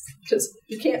 because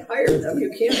you can't hire them,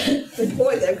 you can't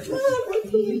employ them.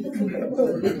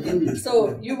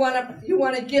 So you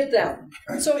want to get them.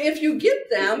 So if you get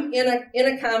them in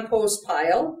a compost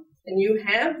pile and you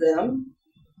have them,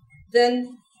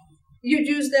 then you'd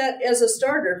use that as a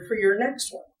starter for your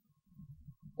next one.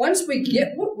 Once we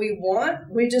get what we want,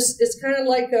 it's kind of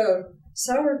like a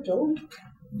sourdough.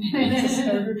 You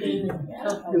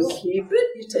keep it,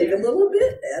 you take a little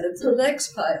bit, add it to the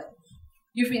next pile.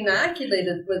 You've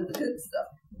inoculated with the good stuff,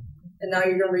 and now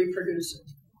you're going to reproduce it.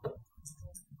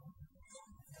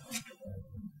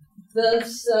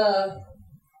 This,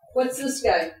 what's this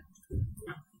guy?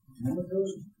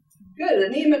 Good, a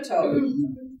nematode.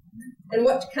 And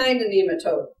what kind of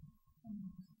nematode?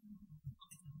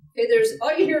 Okay,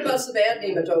 all you hear about is the bad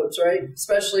nematodes, right?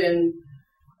 Especially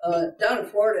down in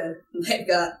Florida, they've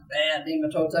got bad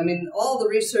nematodes. I mean, all the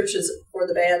research is for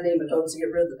the bad nematodes to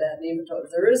get rid of the bad nematodes.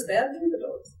 There is bad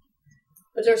nematodes.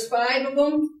 But there's 5 of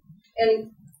them,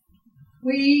 and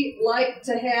we like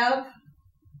to have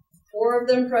 4 of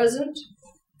them present.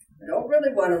 We don't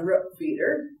really want a root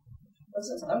feeder.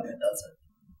 Doesn't sound good, does it?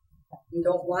 We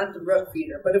don't want the root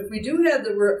feeder. But if we do have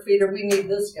the root feeder, we need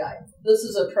this guy. This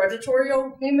is a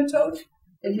predatorial nematode,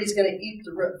 and he's going to eat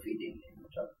the root feeding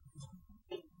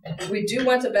nematode. We do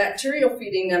want the bacterial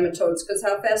feeding nematodes, because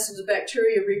how fast does the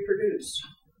bacteria reproduce?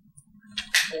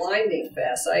 Blinding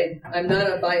fast. I'm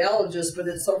not a biologist, but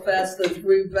it's so fast that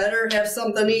we better have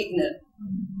something eating it.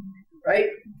 Right?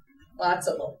 Lots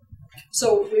of them.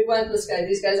 So we want this guy.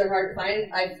 These guys are hard to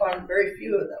find. I found very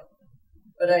few of them.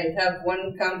 But I have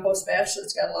one compost batch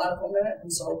that's got a lot of them in it,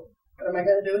 and so what am I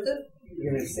going to do with it?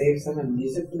 You're going to save some and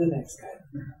use it for the next guy.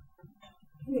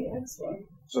 Okay, excellent.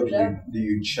 So do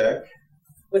you check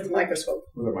with the microscope?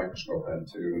 With a microscope and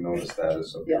to know the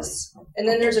status of yes. And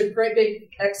then there's a great big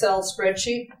Excel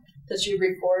spreadsheet that you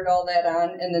record all that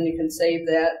on, and then you can save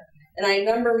that. And I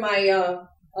number my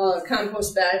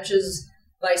compost batches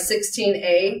by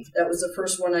 16A. That was the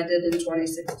first one I did in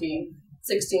 2016.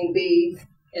 16B.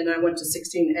 And I went to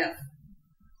 16F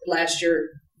last year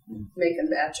making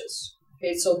batches.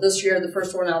 Okay, so this year the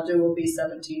first one I'll do will be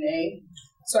 17A,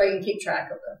 so I can keep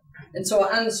track of them. And so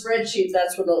on the spreadsheet,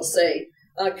 that's what it'll say.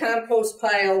 Compost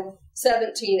pile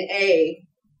 17A,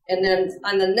 and then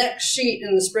on the next sheet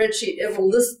in the spreadsheet, it will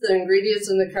list the ingredients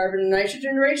and the carbon and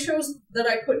nitrogen ratios that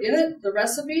I put in it, the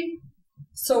recipe.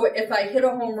 So if I hit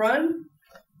a home run,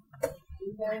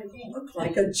 I look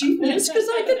like a genius because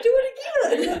I can do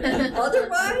it again.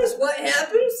 Otherwise, what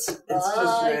happens? It's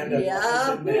just random.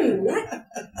 Yeah. What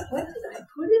did I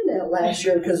put in that last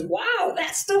year? Because wow,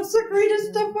 that stuff's the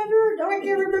greatest stuff I've heard. Now I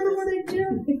can't remember what I did.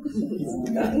 It's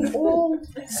gotten old.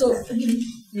 So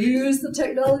use the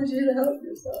technology to help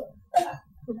yourself.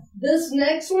 This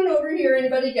next one over here,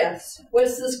 anybody guess?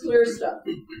 What's this clear stuff?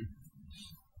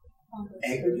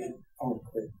 Aggregate. Oh,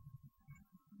 clear.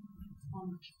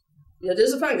 It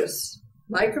is a fungus,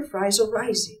 Microphysa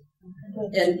rhizae.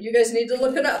 And you guys need to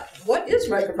look it up. What is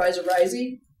Microphysa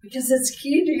rhizae? Because it's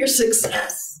key to your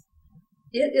success.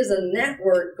 It is a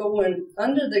network going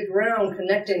under the ground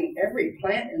connecting every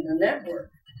plant in the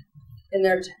network. And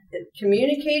they're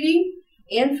communicating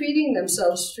and feeding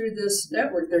themselves through this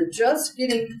network. They're just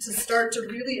getting to start to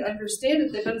really understand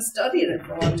it. They've been studying it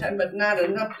for a long time, but not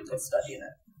enough people studying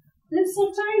it. It's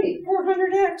so tiny,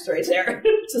 400x right there,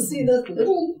 to see the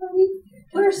little tiny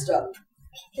clear stuff.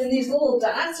 And these little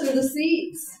dots are the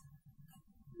seeds.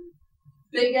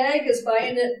 Big Ag is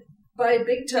buying it by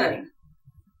big time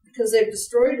because they've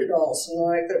destroyed it all. So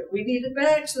like, we need it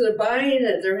back, so they're buying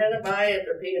it. They're going to buy it.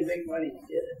 They're paying big money to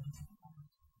get it.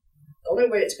 The only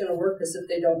way it's going to work is if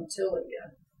they don't till it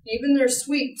yet. Even their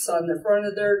sweeps on the front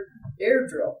of their air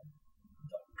drill.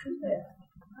 Don't do that.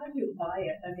 How do you buy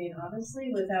it? I mean, honestly,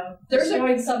 without There's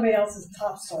destroying somebody else's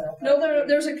topsoil. No,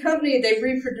 there's a company, they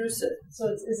reproduce it. So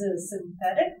is it a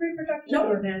synthetic reproduction No.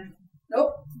 or natural?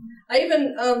 Nope. I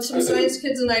even, some science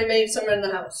kids and I made some in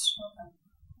the house.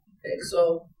 Okay,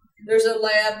 so there's a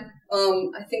lab,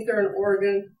 I think they're in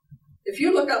Oregon. If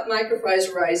you look up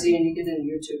Microphysa rhizae and you get into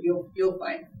YouTube, you'll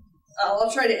find it.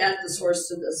 I'll try to add the source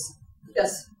to this.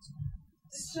 Yes?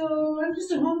 So I'm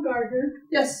just a home gardener.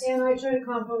 Yes. And I try to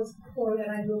compost poorly,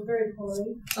 and I do it very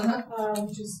poorly.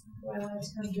 Which is why I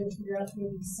was kind of trying to figure out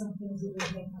maybe some things that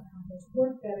would make my compost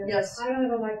work better. Yes. I don't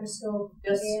have a microscope.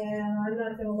 Yes. And I'm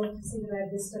not going to look to see that I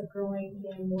have this stuff growing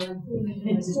in where I'm putting it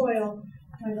in the soil.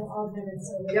 kind of augmented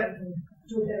so that I can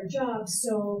do a better job.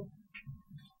 So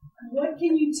what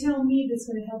can you tell me that's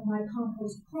going to help my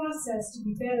compost process to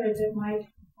be better that might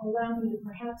allow me to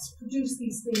perhaps produce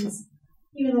these things,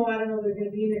 even though I don't know they're going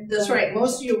to be in there? That's right.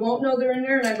 Most of you won't know they're in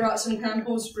there, and I brought some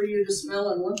compost for you to smell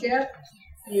and look at.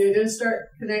 And you're going to start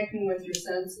connecting with your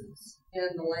senses and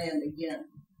the land again.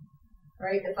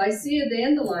 Right? If I see a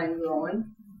dandelion growing,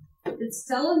 it's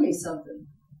telling me something.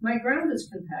 My ground is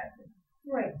compacted.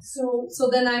 Right. So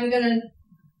then I'm going to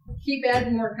keep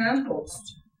adding more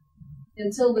compost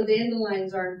until the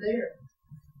dandelions aren't there.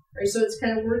 Right? So it's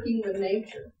kind of working with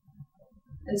nature.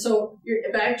 And so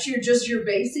back to your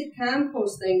basic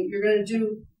composting, you're going to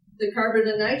do the carbon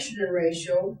to nitrogen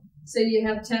ratio. Say you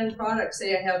have 10 products.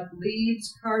 Say I have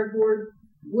leaves, cardboard,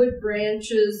 wood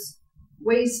branches,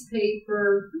 waste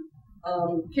paper,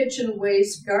 kitchen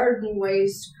waste, garden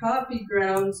waste, coffee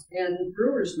grounds, and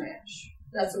brewer's mash.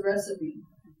 That's a recipe,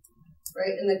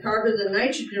 right? And the carbon to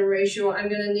nitrogen ratio, I'm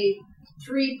going to need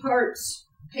 3 parts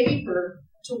paper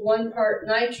to 1 part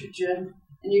nitrogen,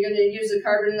 and you're going to use the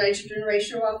carbon to nitrogen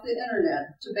ratio off the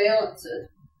internet to balance it.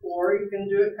 Or you can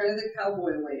do it kind of the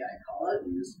cowboy way, I call it.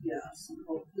 Use yes and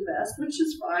hope for the best, which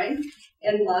is fine.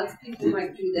 And lots of people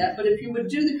might do that. But if you would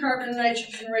do the carbon to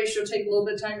nitrogen ratio, take a little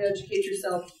bit of time to educate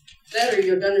yourself better,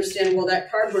 you'll understand, well,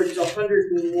 that cardboard is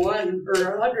 101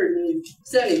 or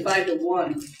 175 to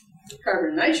 1 carbon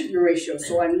to nitrogen ratio.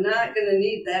 So I'm not going to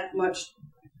need that much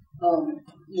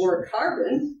more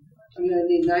carbon. I'm going to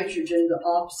need nitrogen to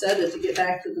offset it to get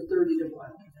back to the 30 to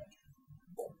 1.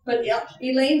 But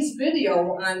Elaine's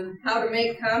video on how to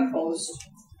make compost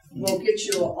will get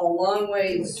you a long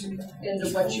ways into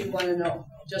what you want to know,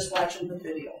 just watching the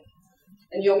video.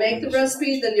 And you'll make the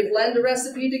recipe, then you blend the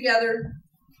recipe together.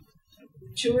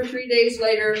 2 or 3 days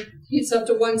later, heats up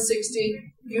to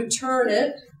 160. You turn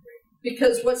it,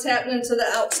 because what's happening to the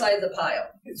outside of the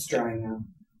pile? It's drying out.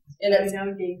 And it's now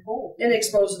getting cold. And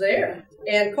exposed to the air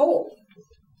and cold.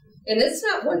 And it's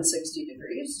not 160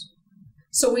 degrees.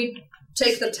 So we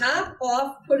take the top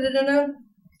off, put it in a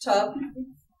tub,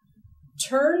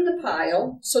 turn the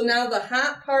pile, so now the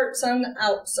hot part's on the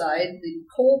outside, the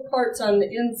cold part's on the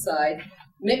inside,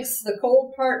 mix the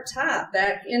cold part top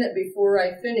back in it before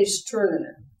I finish turning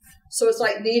it. So it's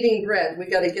like kneading bread. We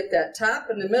got to get that top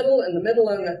in the middle and the middle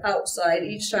on the outside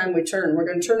each time we turn. We're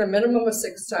going to turn a minimum of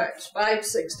 6 times,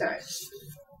 6 times.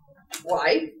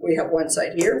 Why? We have one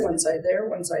side here, one side there,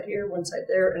 one side here, one side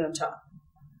there, and on top.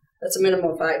 That's a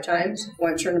minimum of 5 times. If you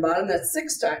want to turn the bottom, that's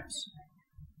 6 times.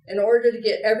 In order to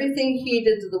get everything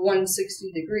heated to the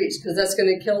 160 degrees, because that's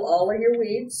going to kill all of your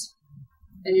weeds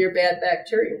and your bad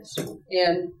bacteria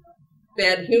and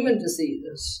bad human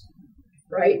diseases,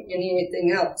 right?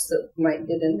 Anything else that might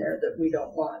get in there that we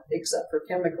don't want, except for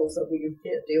chemicals that we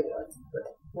can't deal with. But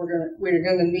we're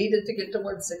gonna need it to get to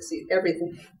 160.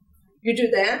 Everything. You do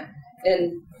that,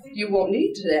 and you won't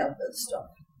need to have this stuff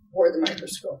or the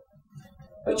microscope.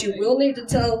 But you will need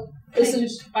to listen.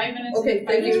 Just 5 minutes. Okay,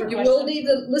 thank you. You will need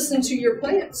to listen to your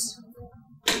plants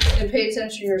and pay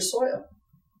attention to your soil.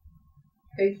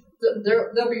 Okay,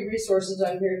 there'll be resources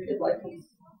on here if you'd like me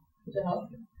to help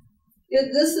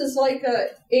you. This is like a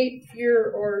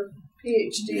 8-year or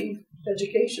PhD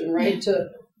education, right?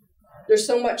 There's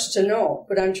so much to know,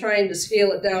 but I'm trying to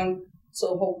scale it down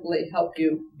so hopefully help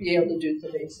you be able to do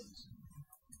the basics.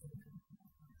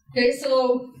 Okay,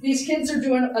 so these kids are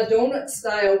doing a donut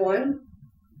style one.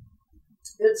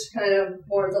 It's kind of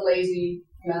more of the lazy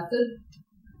method,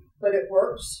 but it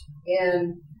works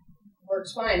and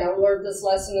works fine. I learned this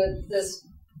lesson this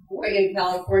way in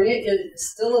California. It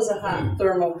still is a hot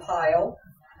thermal pile,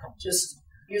 just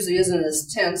usually isn't as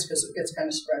tense because it gets kind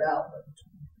of spread out.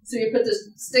 So you put the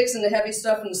sticks and the heavy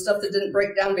stuff and the stuff that didn't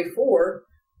break down before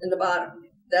in the bottom.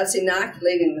 That's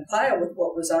inoculating the pile with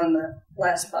what was on the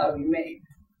last pile you made.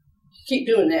 Keep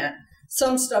doing that.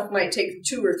 Some stuff might take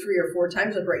 2 or 3 or 4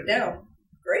 times to break down.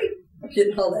 Great. I'm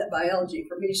getting all that biology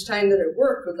from each time that it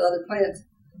worked with other plants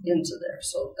into there.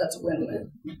 So that's a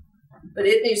win-win. But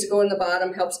it needs to go in the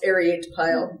bottom, helps aerate the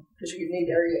pile because you need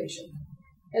aeration.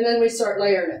 And then we start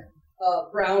layering it.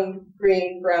 Brown,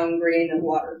 green, and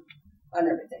water on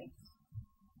everything.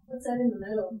 What's that in the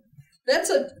middle?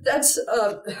 That's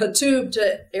a tube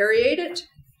to aerate it.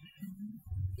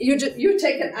 You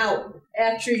take it out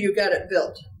after you got it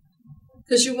built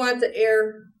because you want the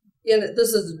air in it.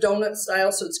 This is a donut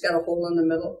style, so it's got a hole in the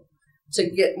middle to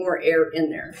get more air in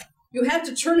there. You have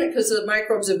to turn it because the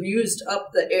microbes have used up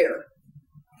the air,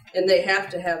 and they have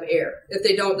to have air. If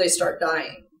they don't, they start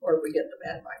dying, or we get the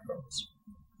bad microbes.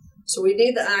 So we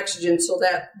need the oxygen, so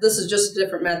that this is just a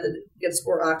different method. It gets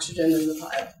more oxygen in the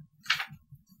pile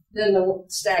than the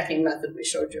stacking method we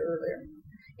showed you earlier.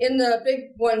 In the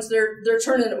big ones, they're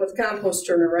turning it with compost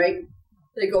turner, right?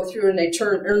 They go through and they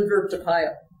invert the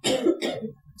pile.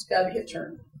 It's got to get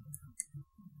turned.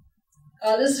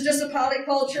 This is just a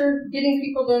polyculture, getting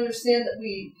people to understand that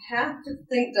we have to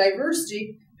think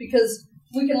diversity because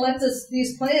we can let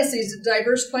these plants, these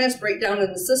diverse plants, break down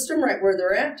in the system right where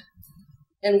they're at,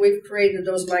 and we've created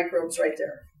those microbes right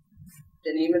there.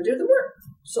 Didn't even do the work.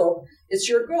 So it's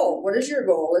your goal. What is your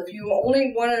goal? If you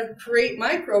only want to create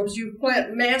microbes, you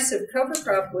plant massive cover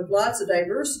crop with lots of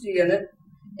diversity in it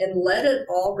and let it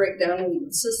all break down in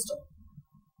the system.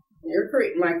 And you're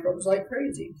creating microbes like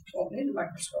crazy. You won't need a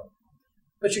microscope.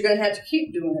 But you're going to have to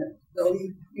keep doing it. So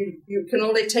you can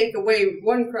only take away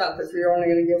one crop if you're only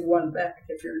going to give one back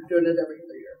if you're doing it every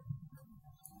other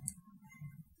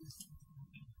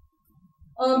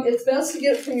year. It's best to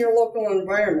get it from your local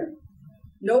environment.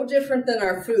 No different than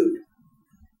our food,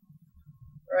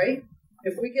 right?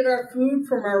 If we get our food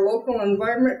from our local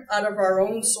environment, out of our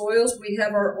own soils, we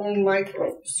have our own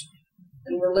microbes,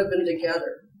 and we're living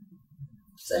together.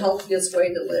 It's the healthiest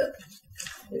way to live.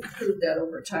 They've proved that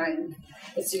over time.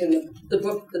 Let's see, in the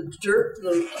book,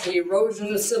 The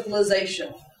Erosion of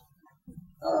Civilization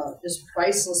is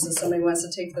priceless if somebody wants to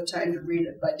take the time to read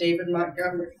it, by David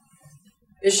Montgomery.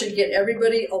 It should get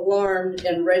everybody alarmed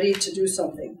and ready to do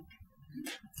something.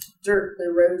 The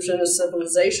erosion of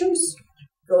civilizations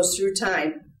goes through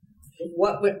time.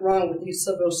 What went wrong with these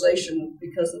civilizations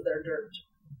because of their dirt?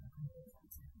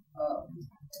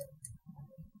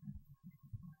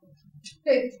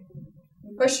 Okay,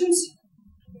 any questions?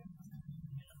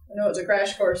 I know it's a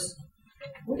crash course.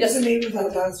 What's the name of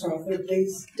that last author,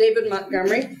 please? David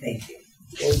Montgomery. Thank you.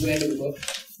 What was the name of the book?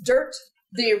 Dirt,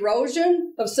 the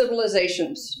Erosion of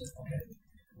Civilizations.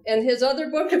 And his other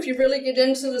book, if you really get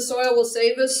into the soil will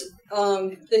save us,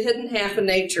 The Hidden Half of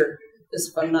Nature,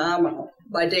 is phenomenal,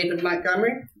 by David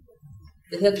Montgomery.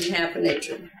 The Hidden Half of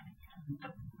Nature.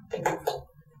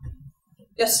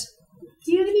 Yes?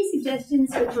 Do you have any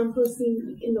suggestions for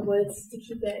composting in the woods to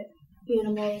keep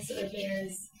animals or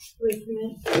bears away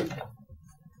from it?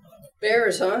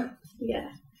 Bears, huh?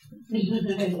 Yeah.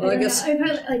 Well, I guess I've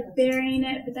heard like burying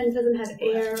it, but then it doesn't have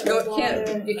air or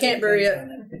water. You can't bury it.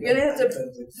 You're gonna have to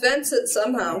fence it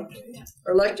somehow,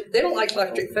 or electric. They don't like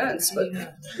electric fence, but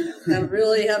they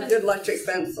really have good electric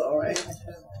fence, all right.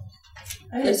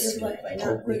 I just like by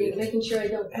not making sure I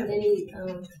don't put any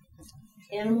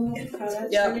animal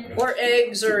products in it. Or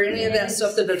eggs or any of that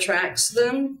stuff that attracts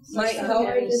them might help.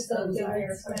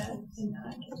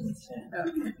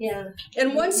 Yeah.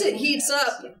 And once it heats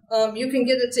up, you can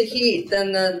get it to heat,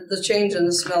 then the change in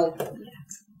the smell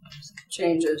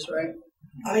changes, right?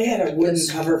 I had a wooden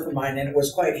cover for mine, and it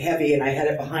was quite heavy, and I had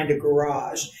it behind a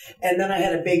garage. And then I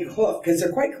had a big hook, because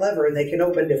they're quite clever, and they can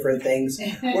open different things,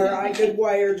 where I could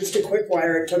wire, just a quick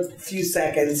wire, it took a few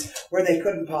seconds, where they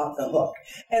couldn't pop the hook.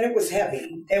 And it was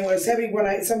heavy. And it was heavy when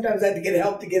I sometimes had to get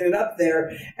help to get it up there.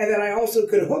 And then I also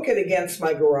could hook it against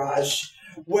my garage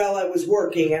while I was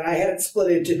working, and I had it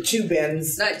split into 2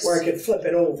 bins where I could flip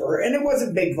it over. And it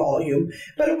wasn't big volume,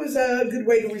 but it was a good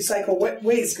way to recycle wet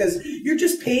waste, because you're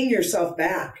just paying yourself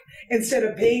back. Instead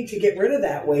of paying to get rid of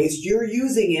that waste, you're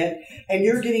using it, and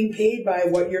you're getting paid by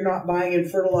what you're not buying in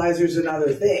fertilizers and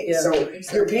other things. Yeah, so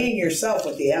exactly. You're paying yourself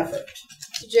with the effort.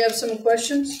 Did you have some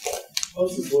questions? I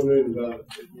was just wondering about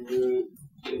if you knew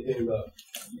anything about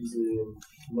using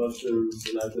mushrooms,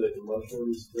 inoculated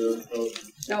mushrooms to help.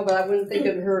 No, but I wouldn't think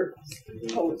it'd hurt.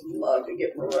 I would love to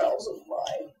get morels and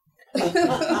fly.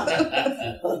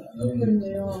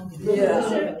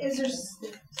 Yeah. Is there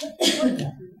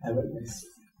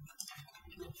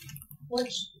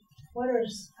what are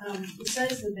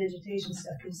besides the vegetation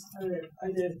stuff?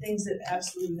 Are there things that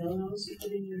absolutely no-nos you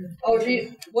put in your?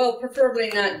 Well, preferably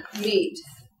not meat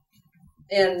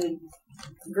and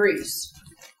grease.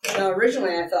 Now,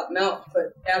 originally I thought milk,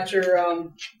 but after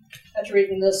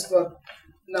reading this book,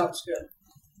 milk's good.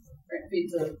 It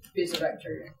feeds the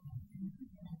bacteria.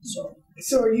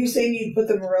 So are you saying you put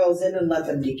the morels in and let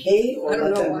them decay, or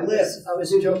let them live? I was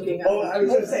joking. I was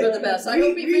going to say, for the best. I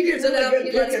hope he figures it out and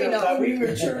he lets me know. We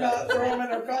would sure not throw them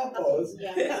in our compost.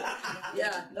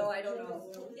 Yeah, no, I don't know.